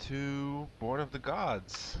on to Born of the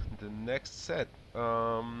Gods, the next set.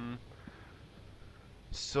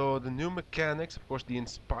 So the new mechanics, of course, the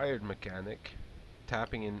inspired mechanic,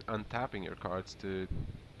 tapping and untapping your cards to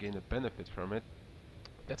gain a benefit from it.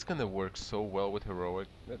 That's gonna work so well with Heroic.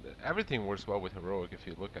 Everything works well with Heroic if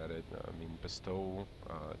you look at it. I mean, Bestow,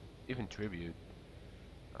 even Tribute.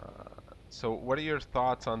 So what are your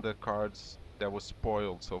thoughts on the cards that was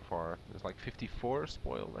spoiled so far? There's like 54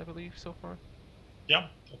 spoiled, I believe, so far. Yeah,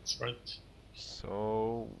 that's right.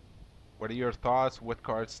 So, what are your thoughts? What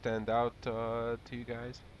cards stand out to you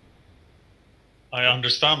guys? I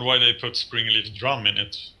understand why they put Springleaf Drum in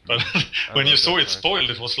it, but when you saw it spoiled,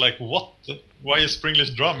 it was like, what? Why is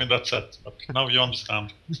Springleaf Drum in that set? But now you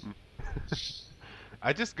understand.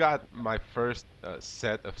 I just got my first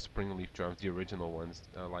set of Springleaf Drums, the original ones,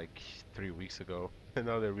 like 3 weeks ago, and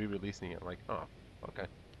now they're re-releasing it. Like, oh, okay.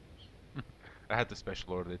 I had to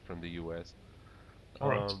special order it from the US.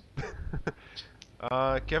 Alright.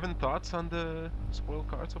 Kevin, thoughts on the spoiled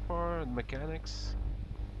card so far and mechanics?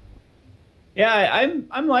 Yeah,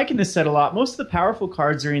 I'm liking this set a lot. Most of the powerful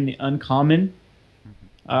cards are in the uncommon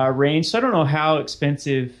range, so I don't know how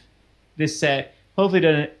expensive this set. Hopefully,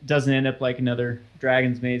 it doesn't end up like another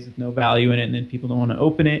Dragon's Maze with no value in it, and then people don't want to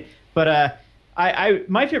open it. But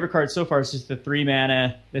my favorite card so far is just the 3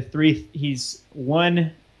 mana. He's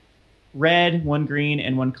 1 red, 1 green,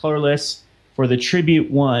 and 1 colorless for the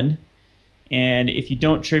Tribute 1. And if you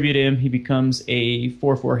don't tribute him, he becomes a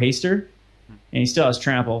 4/4 haster. And he still has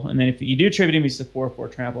trample. And then if you do tribute him, he's a 4/4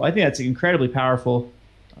 trample. I think that's incredibly powerful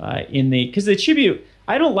because the tribute,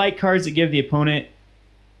 I don't like cards that give the opponent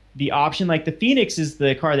the option. Like the Phoenix is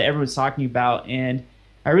the card that everyone's talking about, and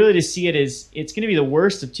I really just see it as it's going to be the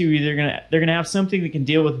worst of two. Either they're gonna have something that can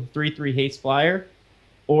deal with a 3/3 haste flyer,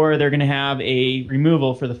 or they're going to have a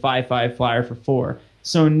removal for the 5/5 flyer for 4.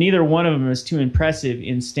 So neither one of them is too impressive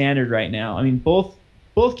in standard right now. I mean, both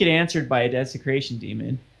get answered by a Desecration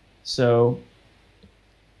Demon. So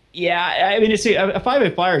yeah, I mean, it's a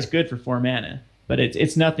 5/5 flyer is good for 4 mana, but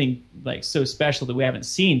it's nothing like so special that we haven't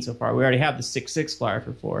seen so far. We already have the 6/6 flyer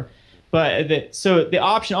for 4. But so the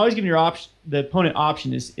option, always giving the opponent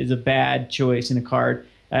option is a bad choice in a card.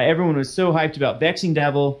 Everyone was so hyped about Vexing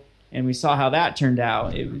Devil, and we saw how that turned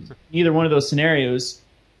out. It was neither one of those scenarios.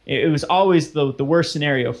 It was always the worst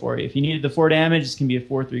scenario for you. If you needed the 4 damage, it's going to be a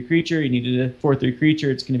 4/3 creature. You needed a 4/3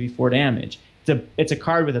 creature, it's going to be 4 damage. It's a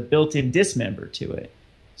card with a built-in dismember to it.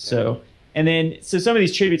 So some of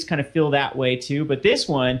these tributes kind of feel that way too. But this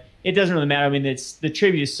one, it doesn't really matter. I mean, the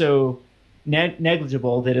tribute is so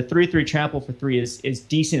negligible that a 3/3 trample for 3 is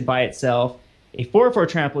decent by itself. a 4/4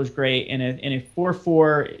 trample is great, and a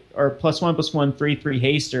 4/4 or +1/+1 3/3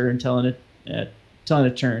 haster until a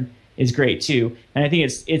turn is great too. And I think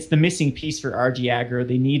it's the missing piece for RG aggro.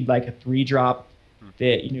 They need like a 3-drop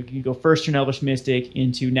that you can go first turn Elvish Mystic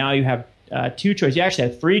into. Now you have 2 choices. You actually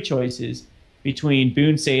have 3 choices between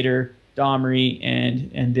Boon Satyr, Domri,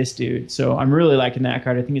 and this dude. So I'm really liking that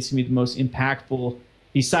card. I think it's gonna be the most impactful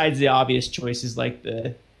besides the obvious choices like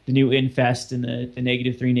the new Infest and the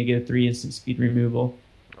 -3/-3 instant speed removal.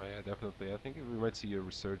 Oh yeah, definitely. I think we might see a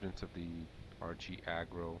resurgence of the RG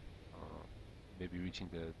aggro, maybe reaching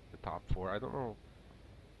the top 4. I don't know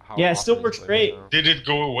how. Yeah, it often still it's works played great. now. Did it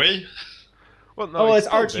go away? Well, no, Oh, it's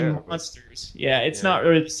still RG there, but- monsters. Yeah, it's Yeah. not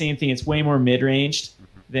really the same thing. It's way more mid-ranged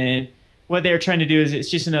than what they're trying to do. Is it's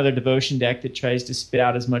just another devotion deck that tries to spit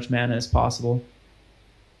out as much mana as possible.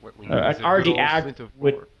 What we An need is a RG good old ag Flint of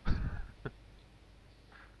would- War.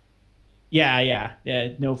 Yeah.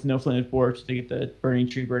 No Flint of Four to get the Burning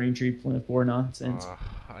Tree, Flint of Four nonsense.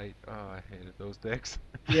 I hated those decks.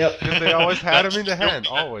 Yep. Because they always had them in the That's hand,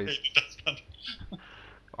 true. always.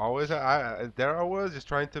 Always, there I was just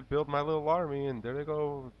trying to build my little army, and there they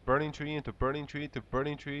go, Burning Tree into Burning Tree to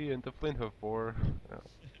Burning Tree into Flint Hoof 4.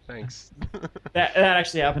 Thanks. That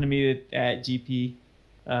actually happened to me at GP,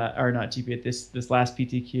 or not GP, at this last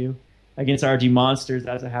PTQ against RG Monsters.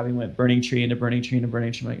 As I having went Burning Tree into Burning Tree into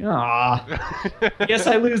Burning Tree. I'm like, I guess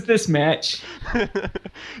I lose this match.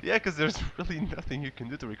 Yeah, because there's really nothing you can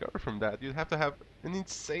do to recover from that. You'd have to have an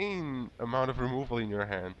insane amount of removal in your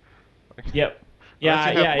hand. Like, Yep.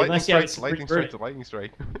 unless you have Yeah. Unless you have lightning strike to lightning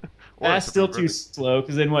strike. Or That's still Supreme too Verdict. slow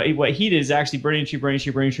because then what he did is actually Burning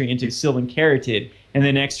Tree into Sylvan Carotid, and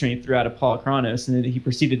then next turn he threw out a Polychronos, and then he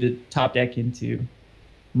proceeded to top deck into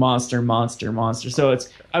monster. So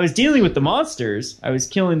I was dealing with the monsters. I was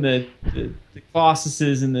killing the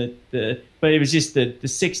Colossuses and but it was just the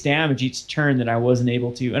 6 damage each turn that I wasn't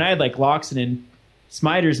able to. And I had like Loxodon and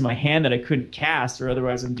Smiters in my hand that I couldn't cast, or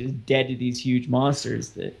otherwise I'm just dead to these huge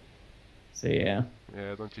monsters. So yeah.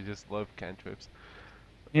 Yeah, don't you just love cantrips?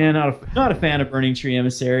 Yeah, not a fan of Burning Tree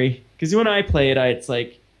Emissary, because when I play it, it's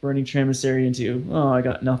like Burning Tree Emissary into I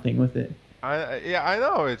got nothing with it. I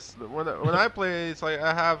know. It's when I play, it's like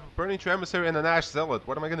I have Burning Tree Emissary and an Ash Zealot.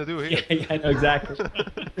 What am I gonna do here? Yeah, I know exactly.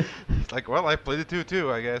 It's like, well, I played it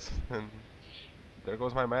too, I guess, and there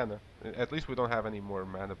goes my mana. At least we don't have any more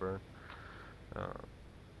mana burn.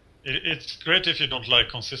 It's great if you don't like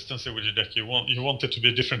consistency with your deck. You want it to be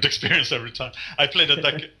a different experience every time. I played that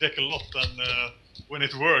deck a lot, and when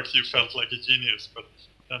it worked, you felt like a genius. But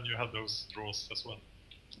then you have those draws as well.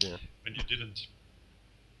 Yeah. When you didn't.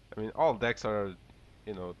 I mean, all decks all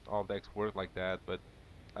decks work like that, but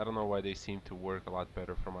I don't know why they seem to work a lot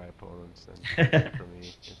better for my opponents than for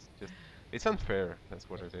me. It's unfair. That's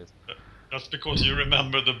what it is. That's because you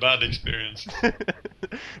remember the bad experience.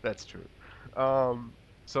 That's true.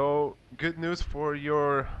 So good news for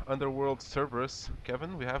your Underworld Cerberus,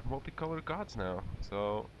 Kevin. We have multicolored gods now.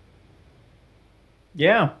 So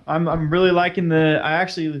Yeah, I'm really liking I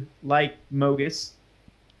actually like Mogus.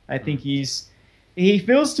 I think he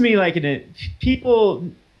feels to me like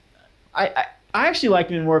I actually like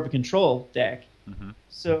him in more of a control deck.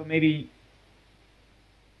 So maybe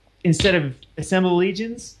instead of Assemble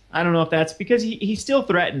Legions, I don't know if that's because he still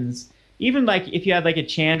threatens. Even like if you had like a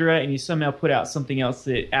Chandra and you somehow put out something else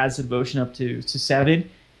that adds the devotion up to 7,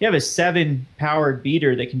 you have a 7 powered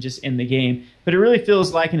beater that can just end the game. But it really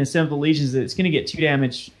feels like in Assemble Legions that it's going to get 2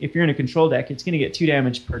 damage. If you're in a control deck, it's going to get 2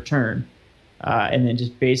 damage per turn. And then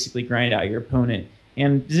just basically grind out your opponent.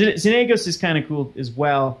 And Xenagos is kind of cool as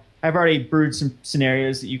well. I've already brewed some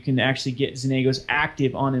scenarios that you can actually get Xenagos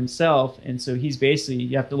active on himself. And so he's basically,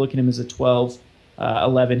 you have to look at him as a 12,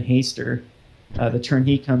 11 haster. The turn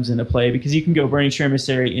he comes into play, because you can go Burning Tree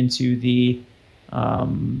Emissary into the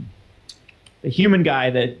human guy,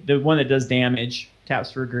 the one that does damage,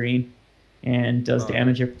 taps for green, and does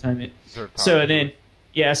damage every time it. So then,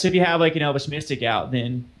 so if you have like an Elvish Mystic out,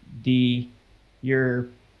 then your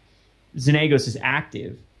Xenagos is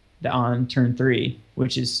active on turn 3,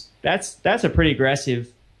 which is that's a pretty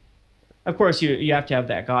aggressive. Of course, you have to have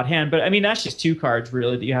that God Hand, but I mean that's just 2 cards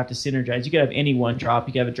really that you have to synergize. You could have any 1-drop.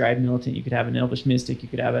 You could have a Drive Militant. You could have an Elvish Mystic. You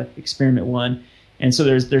could have an Experiment 1, and so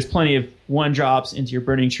there's plenty of 1-drops into your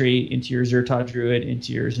Burning Tree, into your Zertod Druid,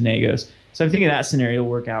 into your Xenagos. So I'm thinking that scenario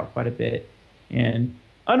will work out quite a bit. And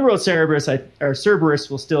Underworld Cerberus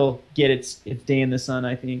will still get its day in the sun.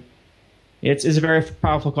 I think it's a very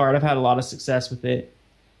powerful card. I've had a lot of success with it,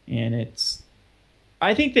 and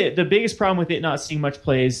I think that the biggest problem with it not seeing much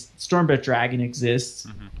play is Stormbreath Dragon exists,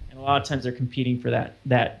 and a lot of times they're competing for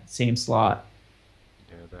that same slot.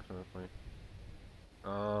 Yeah, definitely.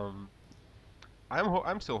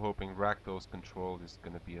 I'm still hoping Rakdos control is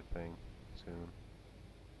gonna be a thing soon.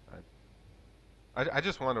 I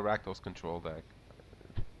just want a Rakdos control deck.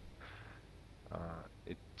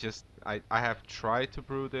 It just I have tried to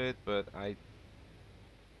brood it, but I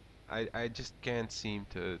just can't seem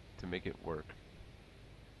to make it work.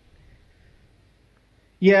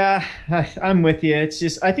 Yeah, I'm with you. It's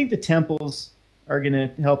just I think the temples are gonna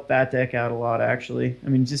help that deck out a lot. Actually, I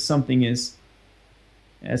mean, just something as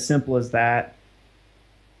simple as that.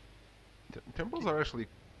 Temples are actually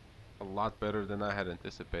a lot better than I had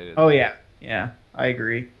anticipated. Oh yeah, yeah, I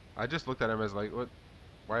agree. I just looked at him as like, what?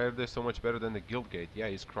 Why are they so much better than the Guildgate? Yeah,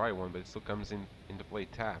 he's Cry one, but it still comes into play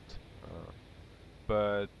tapped.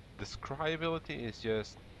 But the Scry ability is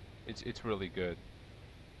just, it's really good.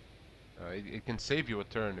 It can save you a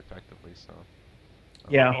turn effectively. So.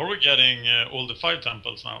 Yeah. Are we getting all the 5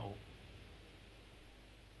 temples now?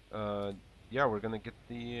 Yeah, we're gonna get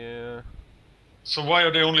the. So why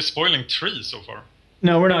are they only spoiling 3 so far?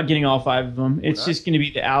 No, we're not getting all 5 of them. It's not? just going to be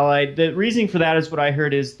the allied. The reasoning for that is what I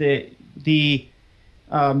heard is that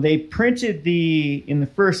they printed in the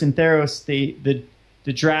first Entheros the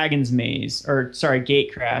Dragon's Maze, or sorry,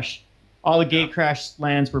 Gate Crash. All the Gate Crash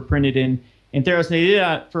lands were printed in Entheros. They did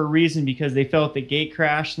that for a reason because they felt that Gate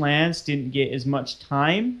Crash lands didn't get as much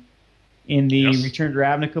time in the Return to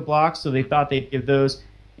Ravnica block, so they thought they'd give those.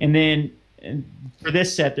 And then for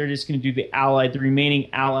this set, they're just going to do the remaining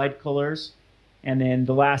allied colors. And then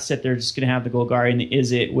the last set, they're just going to have the Golgari and the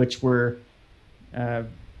Izzet, which were,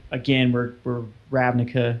 again, were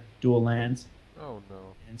Ravnica dual lands. Oh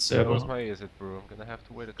no! And so, there goes my Izzet brew. I'm gonna have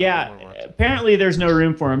to wait a couple more months. Apparently there's no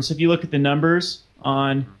room for them. So if you look at the numbers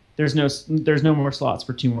on, there's no more slots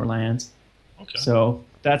for 2 more lands. Okay. So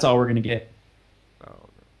that's all we're going to get. Oh no,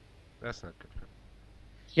 that's not good.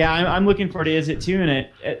 Yeah, I'm looking forward to Izzet too. And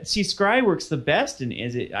see, Scry works the best in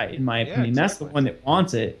Izzet, in my opinion. Exactly. That's the one that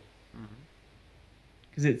wants it.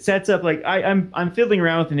 Because it sets up like I'm fiddling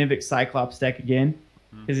around with the Nivix Cyclops deck again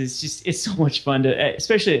because it's so much fun to,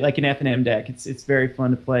 especially like an F&M deck. It's very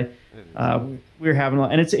fun to play. We're having a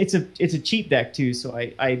lot, and it's a cheap deck too. So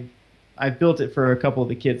I built it for a couple of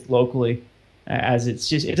the kids locally, as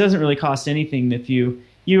it doesn't really cost anything if you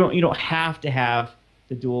don't have to have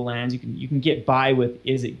the dual lands. You can get by with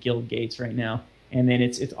Izzet Guild Gates right now, and then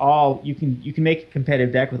it's all you can make a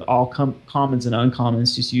competitive deck with all commons and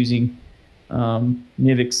uncommons just using.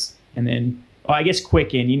 Nivix, and then I guess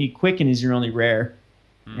Quicken. You need Quicken is your only rare,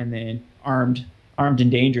 and then Armed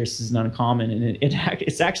and Dangerous is an uncommon, and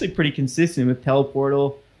it's actually pretty consistent with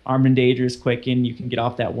Teleportal, Armed and Dangerous, Quicken. You can get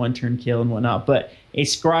off that 1-turn kill and whatnot. But a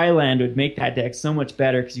Scryland would make that deck so much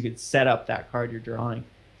better because you could set up that card you're drawing,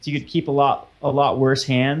 so you could keep a lot worse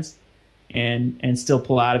hands, and still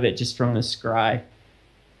pull out of it just from the Scry.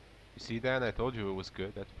 You see, Dan? I told you it was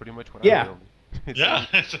good. That's pretty much what Yeah. I built. It's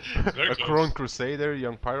very A close. Crone Crusader,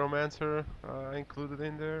 Young Pyromancer included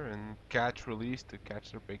in there, and Catch release to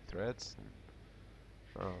catch their big threats.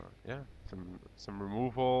 And, yeah, some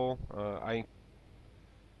removal.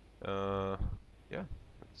 Yeah,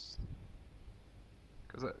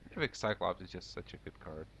 because Nivix Cyclops is just such a good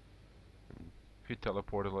card. And if you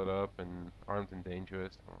teleported it up and Armed and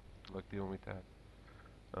Dangerous, well, good luck dealing with that.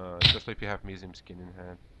 Especially if you have Museum Skin in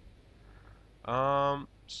hand.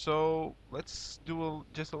 So let's do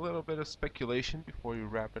just a little bit of speculation before you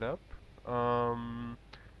wrap it up.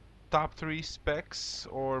 Top 3 specs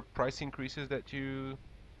or price increases that you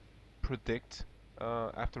predict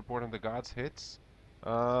after Board of the Gods hits.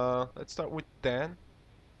 Let's start with Dan.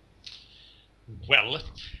 Well,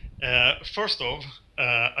 first off,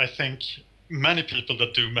 I think many people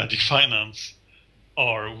that do Magic Finance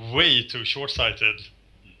are way too short-sighted,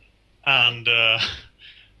 and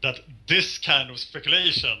that this kind of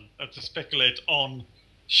speculation, to speculate on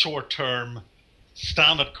short-term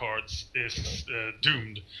standard cards, is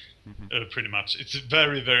doomed, pretty much. It's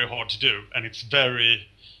very, very hard to do, and it's very...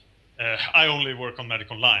 I only work on Magic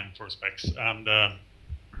Online for specs, and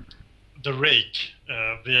the rake,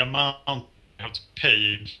 the amount you have to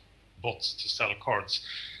pay bots to sell cards,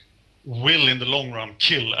 will in the long run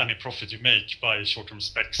kill any profit you make by short-term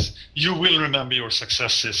specs. You will remember your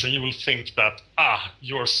successes and you will think that,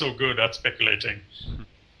 you're so good at speculating.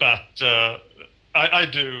 But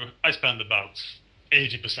I spend about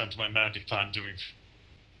 80% of my Magic time doing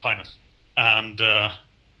finance. And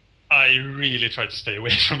I really try to stay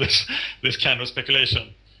away from this kind of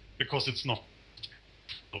speculation because it's not.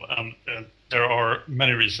 There are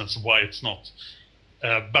many reasons why it's not.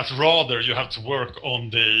 But rather you have to work on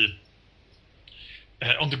the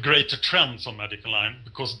greater trends on Magic Online,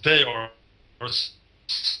 because they are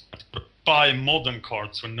buy modern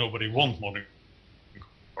cards when nobody wants modern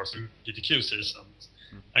cards in GTQ seasons,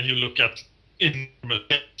 and you look at normal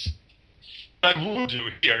days. What I would do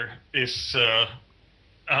here is,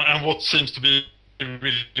 and what seems to be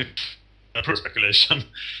really pure speculation,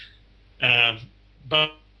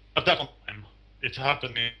 but at that time, it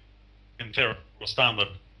happened in theory or standard.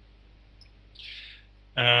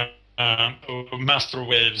 Master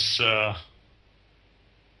waves,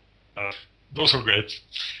 those are great,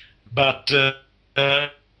 but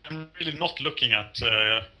I'm really not looking at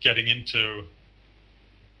getting into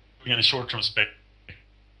doing any short-term spec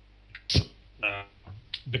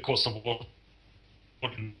because of what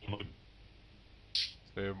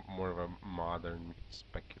So you're more of a modern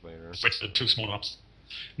speculator. Two small maps.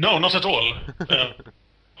 No, not at all. A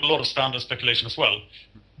lot of standard speculation as well,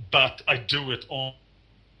 but I do it on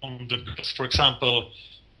the, for example,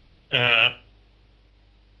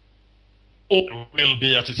 oil will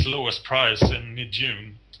be at its lowest price in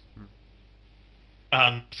mid-June,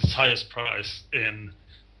 and its highest price in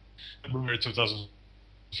February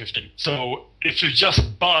 2015. So if you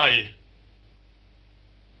just buy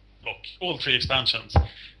all 3 expansions,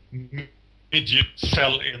 mid-June,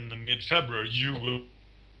 sell in mid-February, you will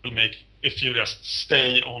make if you just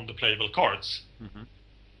stay on the playable cards.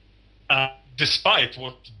 Despite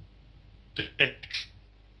what the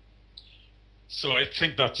so I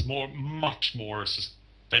think that's much more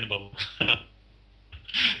sustainable.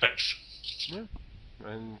 Thanks. Yeah.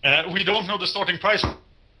 And we don't know the starting price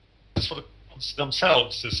for the cards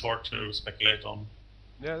themselves. Is hard to speculate on.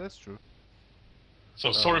 yeah, that's true.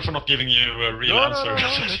 So sorry for not giving you a real No, answer.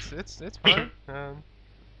 it's fine.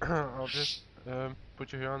 I'll just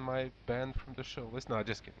put you here on my ban from the show list. No,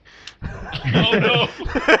 just kidding. Oh no!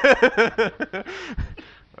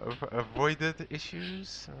 Avoided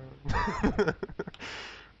issues.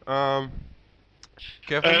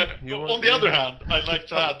 Kevin, you want on the other hand, I'd like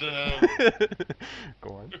to add. Go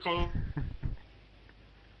on.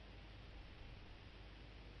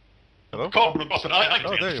 Hello? Boston, I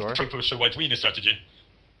Oh, there you are. to push a white weenie strategy.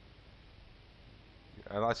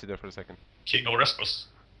 I lost you there for a second. King or Respos.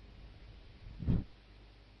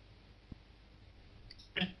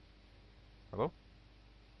 Hello?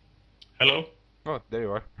 Hello? Oh, there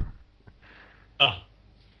you are. Ah.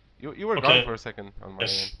 You were Okay. gone for a second on my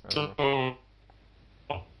Yes. end. I don't know.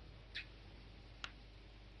 So,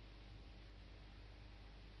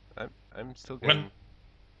 I'm still When- getting.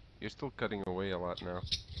 You're still cutting away a lot now.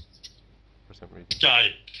 For some reason.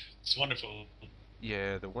 Skype. It's wonderful.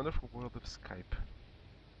 Yeah, the wonderful world of Skype.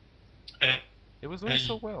 Uh, It was doing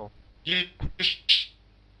so well. you,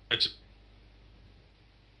 I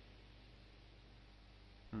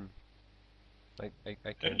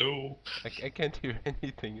can't. hello. I can't hear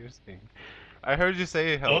anything you're saying. I heard you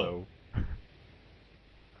say hello.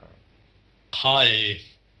 Hi.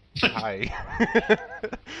 Hi.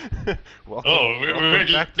 Welcome, Oh, we're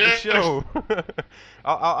back to the show.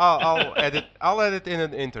 I'll edit. I'll edit in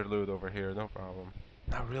an interlude over here. No problem.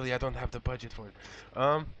 No, really, I don't have the budget for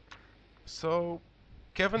it. So,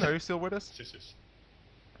 Kevin, are you still with us?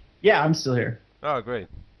 Yeah, I'm still here. Oh, great.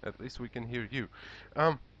 At least we can hear you.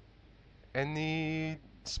 Any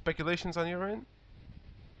speculations on your end?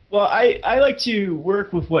 Well, I like to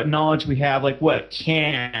work with what knowledge we have, like what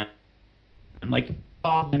can, like,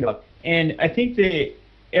 and I think that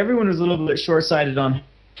everyone was a little bit short-sighted on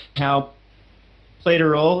how played a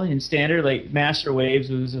role in standard. Like Master Waves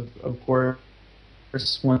was, of course,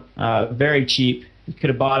 one very cheap. You could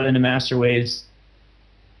have bought it in a Master Waves,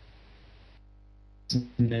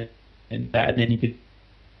 and then you could.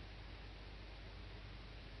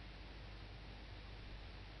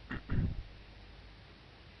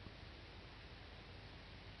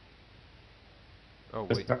 Oh,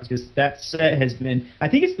 wait. Because that set has been, I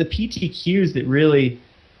think it's the PTQs that really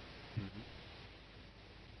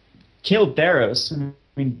killed Theros. I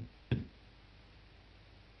mean,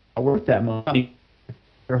 not worth that much.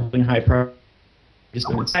 They're holding high price.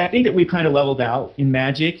 I think that we've kind of leveled out in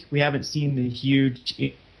Magic. We haven't seen the huge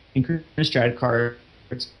increase in strat cards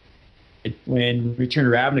when Return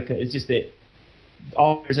to Ravnica. It's just that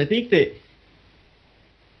all I think that.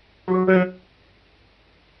 Come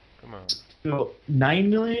on. 9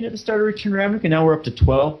 million at the start of Return to Ravnica, and now we're up to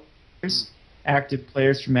 12 active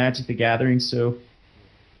players for Magic the Gathering, so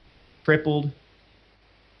tripled.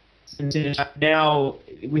 Now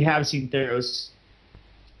we have seen Theros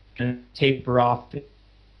kind of taper off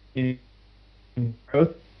in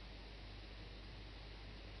growth.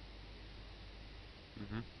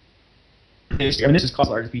 I mean, this is cost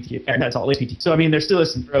large PT, and that's all PT. So I mean, there's still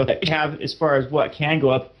some growth that we have as far as what can go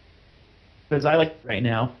up. Because I like right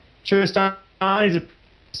now. Tristan is a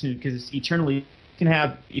because it's eternally. You can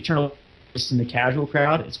have eternal in the casual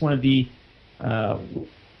crowd. It's one of the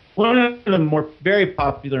more very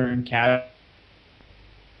popular in casual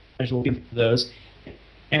those.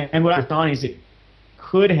 And what I thought is it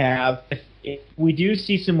could have. If we do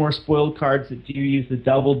see some more spoiled cards that do use the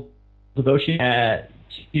double devotion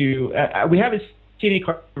we haven't seen any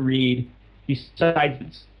card to read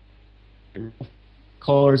besides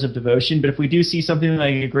colors of devotion. But if we do see something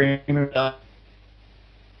like a Grammar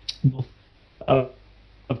of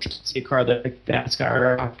a card like that,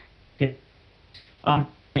 Skyrocket,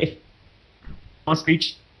 if monster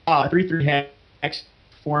reach 3/3 hex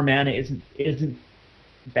 4 mana isn't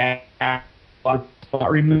bad. Spot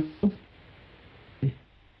remove.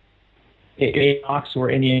 Ox or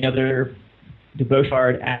any other devotion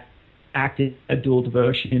card acted a dual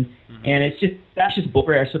devotion, and that's just bull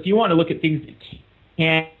rare. So if you want to look at things that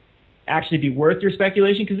can't actually be worth your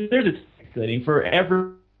speculation, because there's a speculating for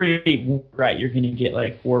every right you're going to get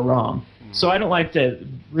like 4 wrong. So I don't like to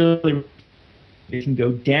really it can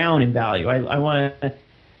go down in value. I want to.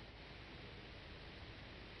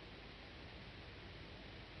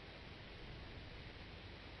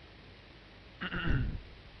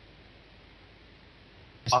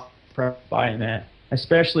 Buying that,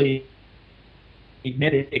 especially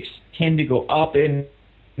Netdecks tend to go up in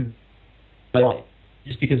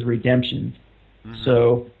just because of redemptions.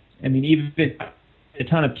 So, I mean, even a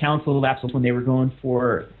ton of council lapses when they were going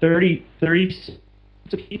for 30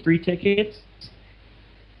 free tickets,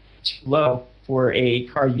 too low for a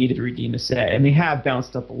card you needed to redeem a set. And they have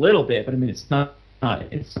bounced up a little bit, but I mean, it's not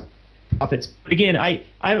it's profits. But again,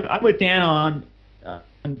 I'm with Dan on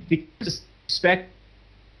the spec.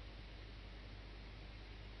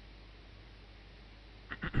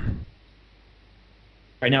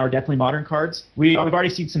 Right now are definitely modern cards. We've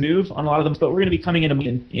already seen some move on a lot of them, but we're going to be coming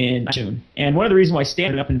in June. And one of the reasons why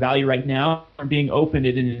standard up in value right now are being opened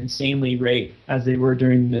at an insanely rate as they were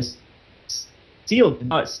during this sealed,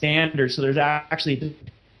 not standard. So there's actually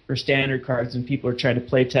for standard cards, and people are trying to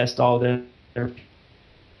play test all their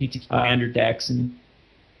PT standard decks and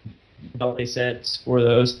play sets for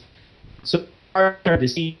those. So hard to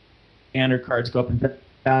see standard cards go up in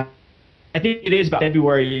value. I think it is about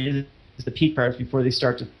February is the peak price before they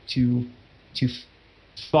start to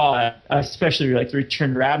fall, especially like the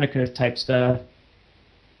Return to Ravnica type stuff,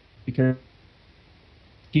 because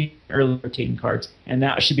early rotating cards, and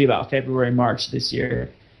that should be about February, March this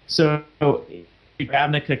year. So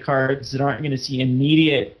Ravnica cards that aren't going to see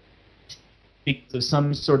immediate because of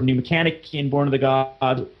some sort of new mechanic in Born of the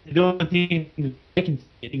Gods. The only thing they can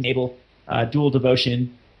enable dual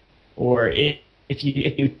devotion, or if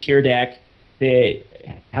you tier deck, they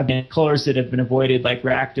have been colors that have been avoided, like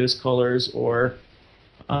Rakdos colors, or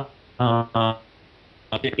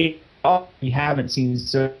you haven't seen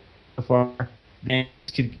so far, then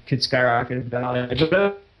could skyrocket in value.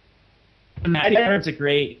 But it's a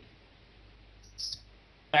great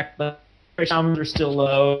spec, but shamans are still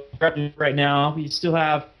low right now. You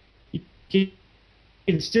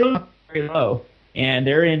can still very low, and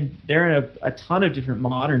they're in a ton of different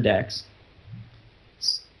modern decks.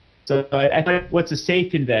 So I think what's a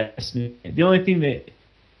safe investment? The only thing that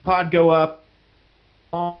pod go up,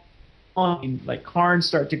 like Karn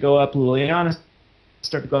start to go up, Liliana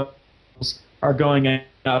start to go up, are going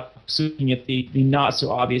up. So looking at the not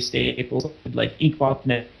so obvious staples like Inkmoth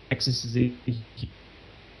Nexus is a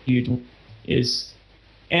huge one.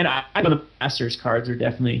 And I know the Masters cards are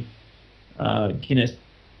definitely gonna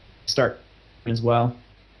start as well.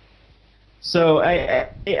 So I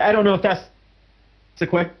don't know if that's the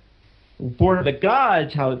question. Born of the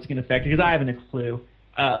Gods, how it's going to affect it, because I haven't a clue.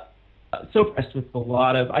 So impressed with a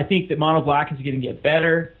lot of. I think that Mono Black is going to get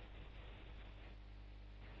better.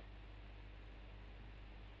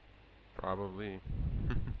 Probably.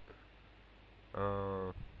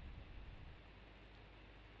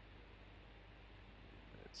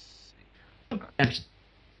 Let's see.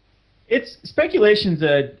 It's speculation's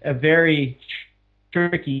a very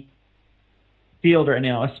tricky field right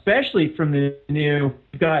now, especially from the new.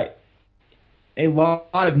 We've got a lot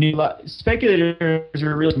of new speculators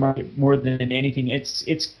are really market more than anything.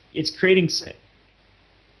 It's creating that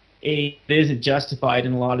isn't justified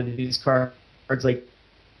in a lot of these cards. Like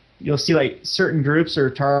you'll see, like certain groups are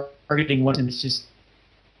targeting one, and it's just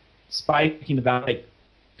spiking the value. Like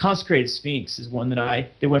Consecrated Sphinx is one that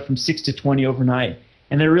they went from 6 to 20 overnight,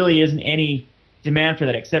 and there really isn't any demand for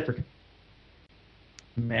that except for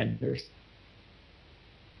commanders.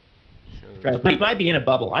 Right. It might be in a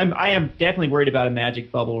bubble. I am definitely worried about a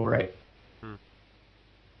Magic bubble, right?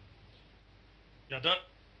 Yeah, that's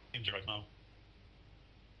danger right now.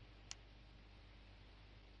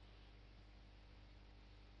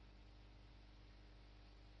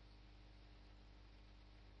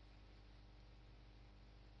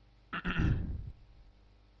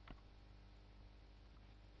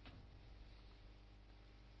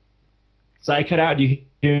 So I cut out. Do you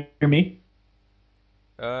hear me?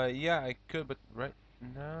 Yeah, I could, but right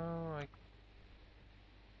now it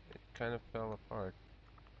kind of fell apart.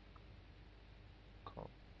 Call.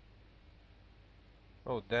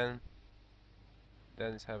 Oh, Dan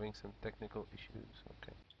is having some technical issues.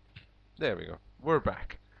 Okay, there we go. We're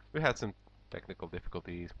back. We had some technical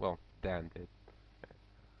difficulties. Well, Dan did.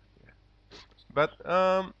 Yeah. But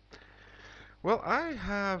well, I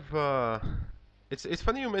have. It's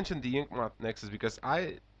funny you mentioned the Inkmoth Nexus because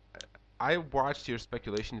I watched your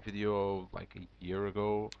speculation video like a year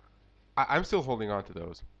ago. I'm still holding on to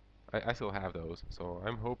those. I still have those, so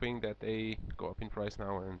I'm hoping that they go up in price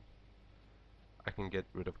now and I can get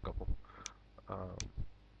rid of a couple. Um,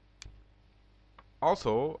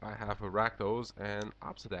 Also, I have Rakdos and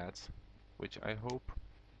Obsidats, which I hope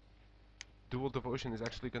Dual Devotion is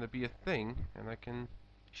actually going to be a thing, and I can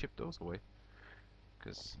ship those away,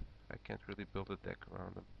 because I can't really build a deck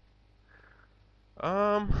around them.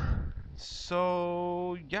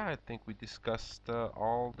 So yeah, I think we discussed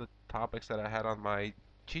all the topics that I had on my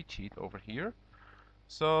cheat sheet over here.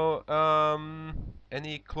 So,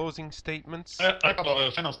 any closing statements? I have a couple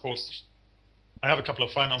of finance calls. I have a couple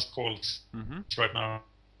of finance calls right now.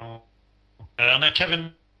 And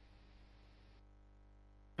Kevin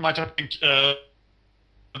might think the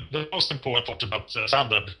most important part about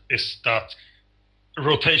Standard is that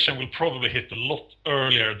rotation will probably hit a lot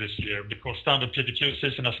earlier this year because Standard PTQ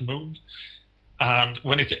season has moved. And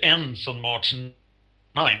when it ends on March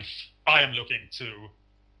 9th, I am looking to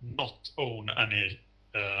not own any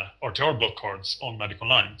RTR block cards on Magic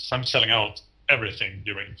Online. So I'm selling out everything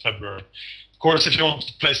during February. Of course, if you want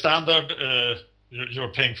to play Standard, you're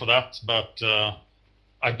paying for that, but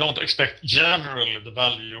I don't expect generally the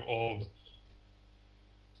value of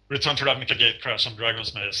Return to Ravnica Gatecrash and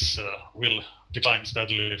Dragon's Maze will decline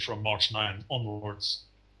steadily from March 9 onwards.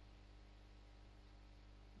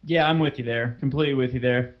 Yeah, I'm with you there. Completely with you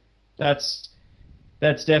there. That's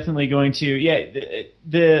definitely going to. Yeah,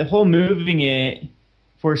 the whole moving it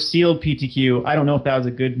for sealed PTQ, I don't know if that was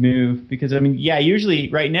a good move because, I mean, yeah, usually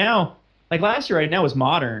right now, like last year right now was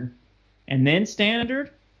Modern and then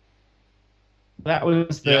Standard. That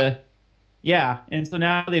was the, yeah, and so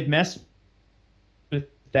now they've messed with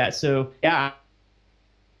that. So, yeah.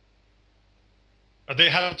 They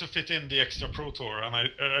have to fit in the extra Pro Tour, and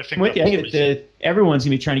I think with you. I think everyone's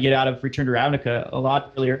going to be trying to get out of Return to Ravnica a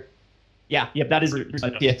lot earlier. Yeah, yep, that is.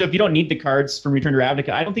 Yeah. So if you don't need the cards from Return to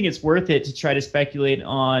Ravnica, I don't think it's worth it to try to speculate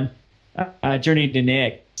on Journey to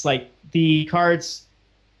Nyx. It's like the cards,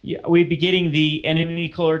 we'd be getting the enemy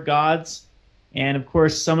colored gods, and of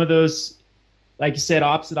course some of those, like you said,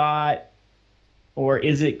 Obsidian or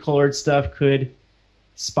Is It colored stuff could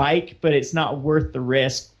spike, but it's not worth the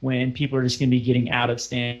risk when people are just going to be getting out of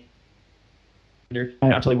Standard. I'm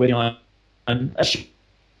not totally waiting on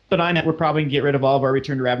but we're probably going to get rid of all of our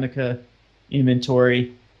Return to Ravnica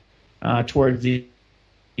inventory towards the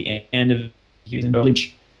end of using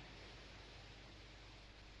Bleach.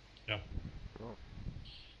 Yeah.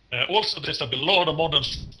 Also, there's been a lot of modern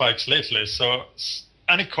spikes lately, so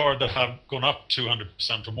any card that have gone up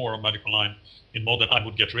 200% or more on Magic Online in Modern, I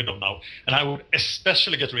would get rid of now. And I would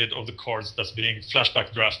especially get rid of the cards that's being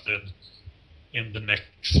flashback drafted in the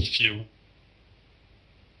next few.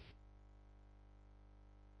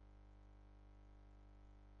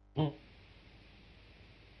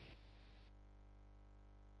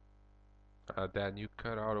 Dan, you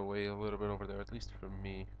cut out away a little bit over there, at least for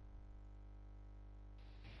me.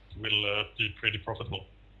 Will be pretty profitable.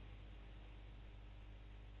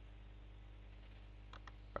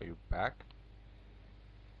 Are you back?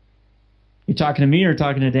 You talking to me or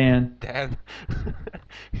talking to Dan? Dan.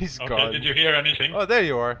 He's okay, gone. Did you hear anything? Oh, there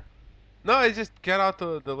you are. No, I just got out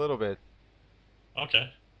the little bit.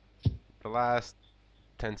 Okay. The last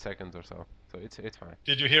 10 seconds or so. So it's fine.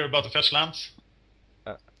 Did you hear about the fetch lands?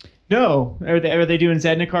 No. Are they doing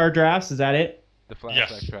Zendikar drafts? Is that it? The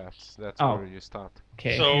flashback drafts. That's where you stopped.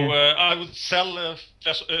 Okay. So I would sell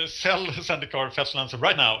Zendikar fetch lands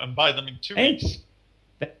right now and buy them in 2 weeks.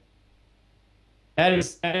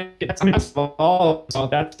 That's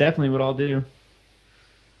definitely what I'll do.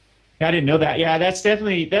 I didn't know that. Yeah, that's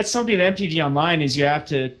something that MTG Online is you have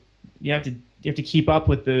to keep up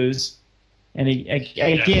with those. And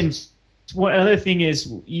again, one other thing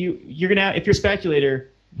is you're gonna, if you're a speculator,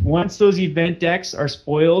 once those event decks are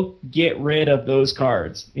spoiled, get rid of those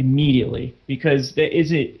cards immediately because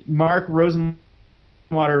Mark Rosenwater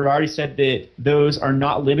already said that those are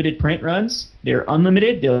not limited print runs; they're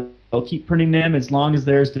unlimited. They'll keep printing them as long as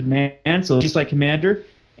there's demand. So just like Commander,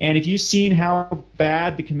 and if you've seen how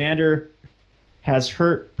bad the Commander has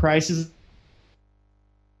hurt prices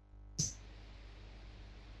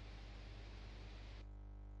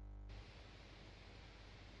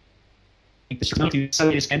the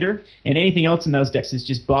Sunday Defender, and anything else in those decks is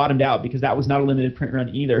just bottomed out because that was not a limited print run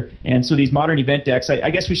either. And so these modern event decks, I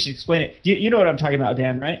guess we should explain it. You know what I'm talking about,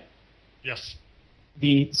 Dan, right? Yes.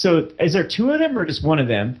 So is there two of them or just one of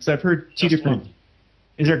them? Because I've heard two different. One.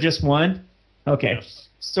 Is there just one? Okay. Yes.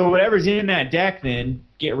 So whatever's in that deck, then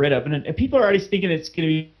get rid of. And people are already thinking it's going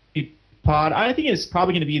to be Pod. I think it's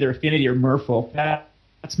probably going to be either Affinity or Merfolk.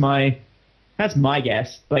 That's my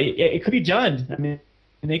guess. But it could be Jund. I mean,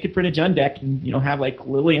 and they could print a Jund deck and have like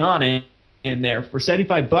Liliana in there for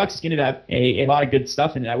 $75. It's going to have a lot of good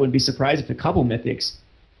stuff in it. I wouldn't be surprised if a couple mythics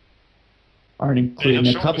aren't included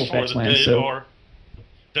in a couple fetch lands.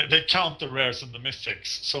 They count the rares and the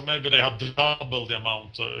mythics, so maybe they have double the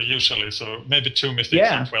amount usually. So maybe 2 mythics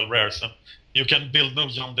and 12 rares, and you can build no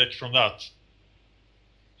Jund deck from that.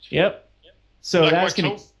 Yep. So that's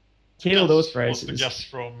going to kill those prices. Was the guess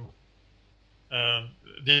from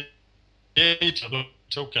the 8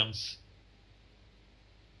 tokens.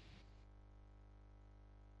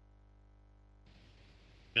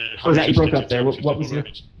 Oh, that you broke up there. What was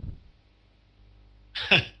it?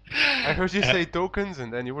 I heard you say tokens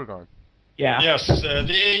and then you were gone. Yeah. Yes,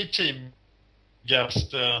 the A team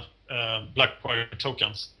guessed black-white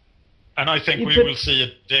tokens. And I think we will see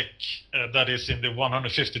a deck that is in the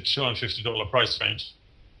 $150 to $250 price range.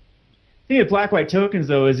 The thing with black-white tokens,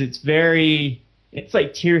 though, is it's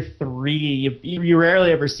like tier 3. You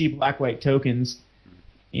rarely ever see black-white tokens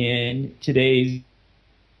in today's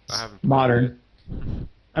modern.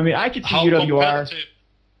 I mean, I could see UWR.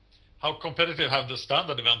 How competitive have the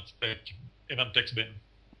standard event decks been?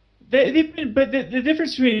 They've been, but the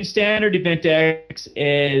difference between standard event decks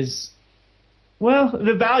is, well,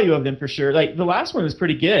 the value of them for sure. Like the last one was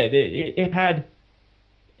pretty good. It had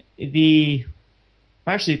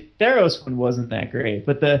actually Theros one wasn't that great,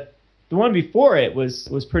 but the one before it was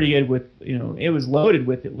pretty good with it was loaded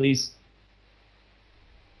with at least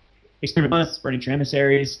experiments, burning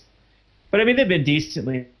emissaries. But I mean they've been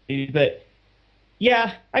decently, but.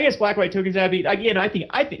 Yeah, I guess black-white tokens have be again. I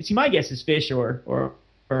think. See, my guess is fish or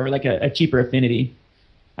like a cheaper affinity.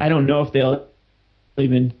 I don't know if they'll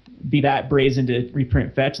even be that brazen to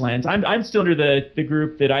reprint fetch lands. I'm still under the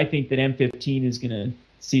group that I think that M15 is going to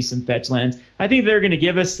see some fetch lands. I think they're going to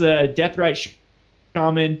give us the Deathrite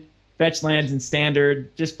Shaman fetch lands in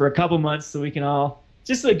standard just for a couple months, so we can all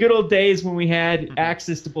just the good old days when we had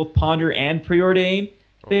access to both Ponder and Preordain.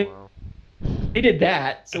 Wow. They did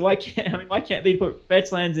that, so why can't they put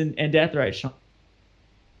fetch lands and Deathrite Shaman?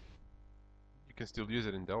 You can still use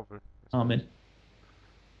it in Delver. And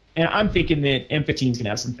I'm thinking that M15 is going to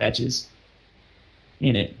have some fetches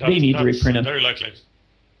in it. They need to reprint them. Very likely.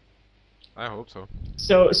 I hope so.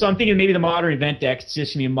 So I'm thinking maybe the modern event deck is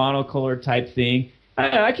just going to be a monocolor type thing.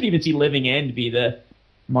 I could even see Living End be the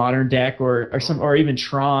modern deck or even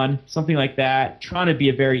Tron, something like that. Tron would be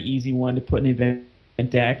a very easy one to put in an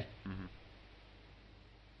event deck.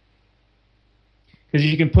 Because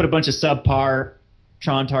you can put a bunch of subpar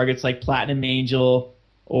Tron targets like Platinum Angel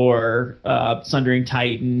or Sundering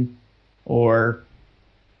Titan or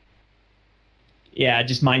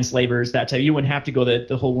just Mind Slavers, that type. You wouldn't have to go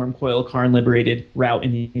the whole Wormcoil Karn Liberated route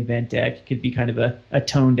in the event deck. It could be kind of a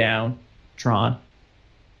toned down Tron.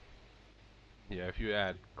 Yeah, if you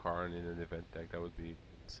add Karn in an event deck, that would be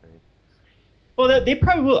insane. Well, they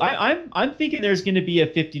probably will. I'm thinking there's going to be a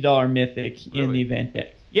 $50 mythic in the event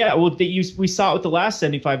deck. Yeah, well, we saw it with the last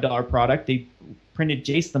 $75 product. They printed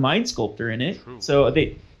Jace the Mind Sculptor in it. True. So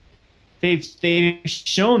they've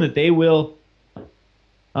shown that they will.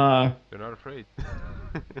 They're not afraid.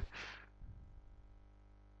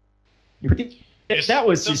 That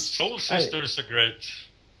was just. Soul Sisters are great.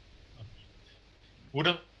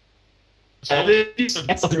 Wouldn't.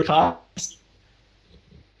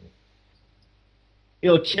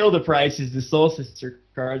 It'll kill the prices, the Soul Sister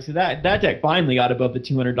cards. So that deck finally got above the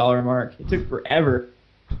 $200 mark. It took forever.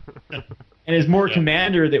 And it's more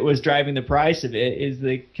commander that was driving the price of it. Is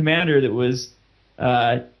the commander that was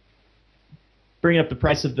bringing up the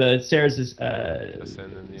price of the Sarah's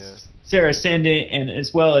Ascendant, Sarah Ascendant, and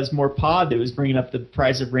as well as more pod that was bringing up the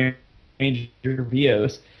price of Ranger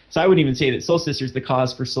Vios. So I wouldn't even say that Soul Sister is the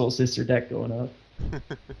cause for Soul Sister deck going up.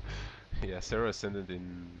 Yeah, Sarah Ascendant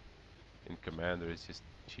in Commander is just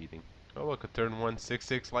cheating. Oh look, a turn 1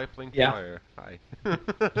 6/6 lifelink flyer. Hi.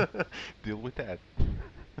 Deal with that.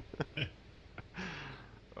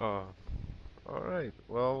 Oh, all right.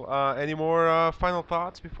 Well, any more final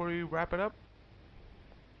thoughts before we wrap it up?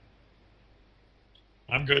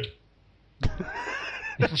 I'm good.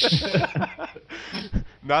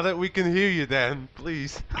 Now that we can hear you, Dan,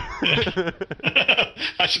 please.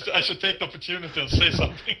 I should take the opportunity and say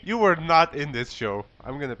something. You were not in this show.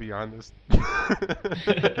 I'm gonna be honest. Yeah,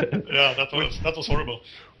 that was horrible.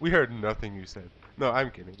 We heard nothing you said. No, I'm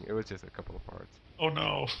kidding. It was just a couple of parts. Oh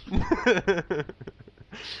no.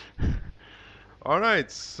 All right,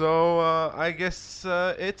 so I guess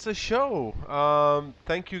it's a show.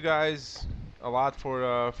 Thank you guys a lot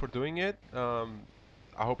for doing it. I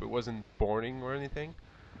hope it wasn't boring or anything.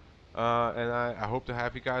 And I hope to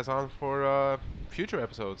have you guys on for future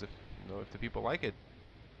episodes if if the people like it.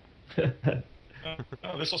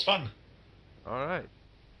 This was fun. All right.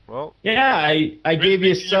 Well. Yeah, I gave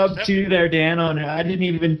you a sub too there, Dan. On I didn't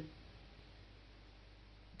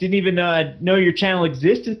even know your channel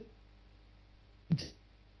existed.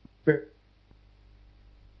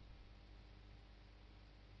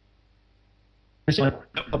 I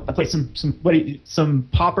played some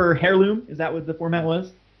popper heirloom. Is that what the format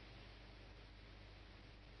was?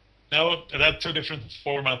 No, that's two different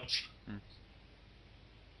formats.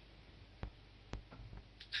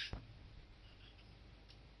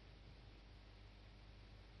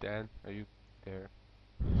 Dan, are you there?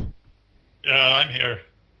 Yeah, I'm here.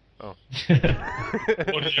 Oh.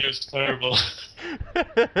 Audio is terrible.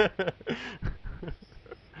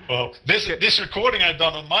 Well, this recording I've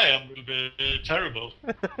done on my end will be terrible.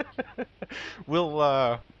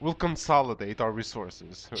 We'll consolidate our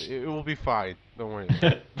resources. It will be fine. Don't worry.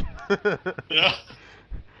 Yeah.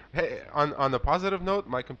 Hey, on a positive note,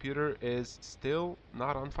 my computer is still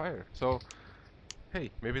not on fire. So, hey,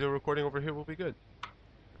 maybe the recording over here will be good.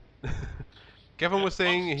 Kevin was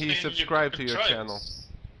saying he subscribed to your channel.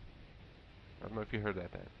 I don't know if you heard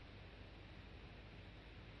that, Dan.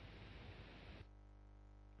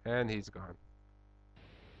 And he's gone.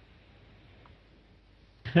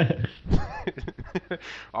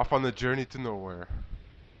 Off on the journey to nowhere.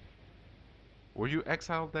 Were you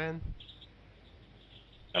exiled, Dan?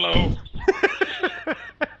 Hello.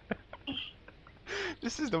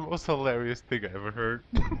 This is the most hilarious thing I ever heard.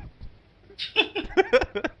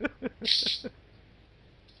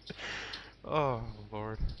 Oh,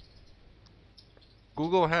 Lord.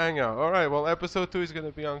 Google Hangout. Alright, well, episode 2 is going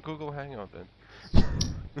to be on Google Hangout then.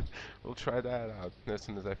 We'll try that out as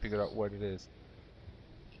soon as I figure out what it is.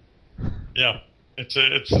 Yeah, it's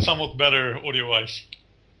somewhat better audio-wise.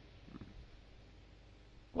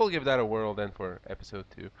 We'll give that a whirl then for episode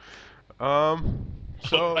 2.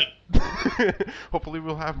 So hopefully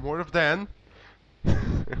we'll have more of Dan.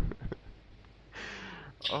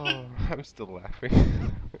 Oh, I'm still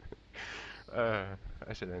laughing.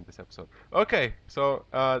 I should end this episode. Okay, so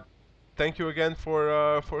thank you again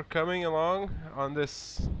for coming along on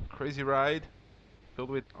this crazy ride filled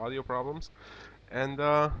with audio problems, and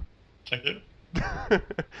Thank you.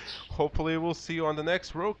 hopefully we'll see you on the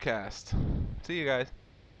next Roadcast. See you guys.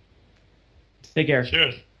 Take care.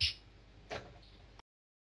 Cheers.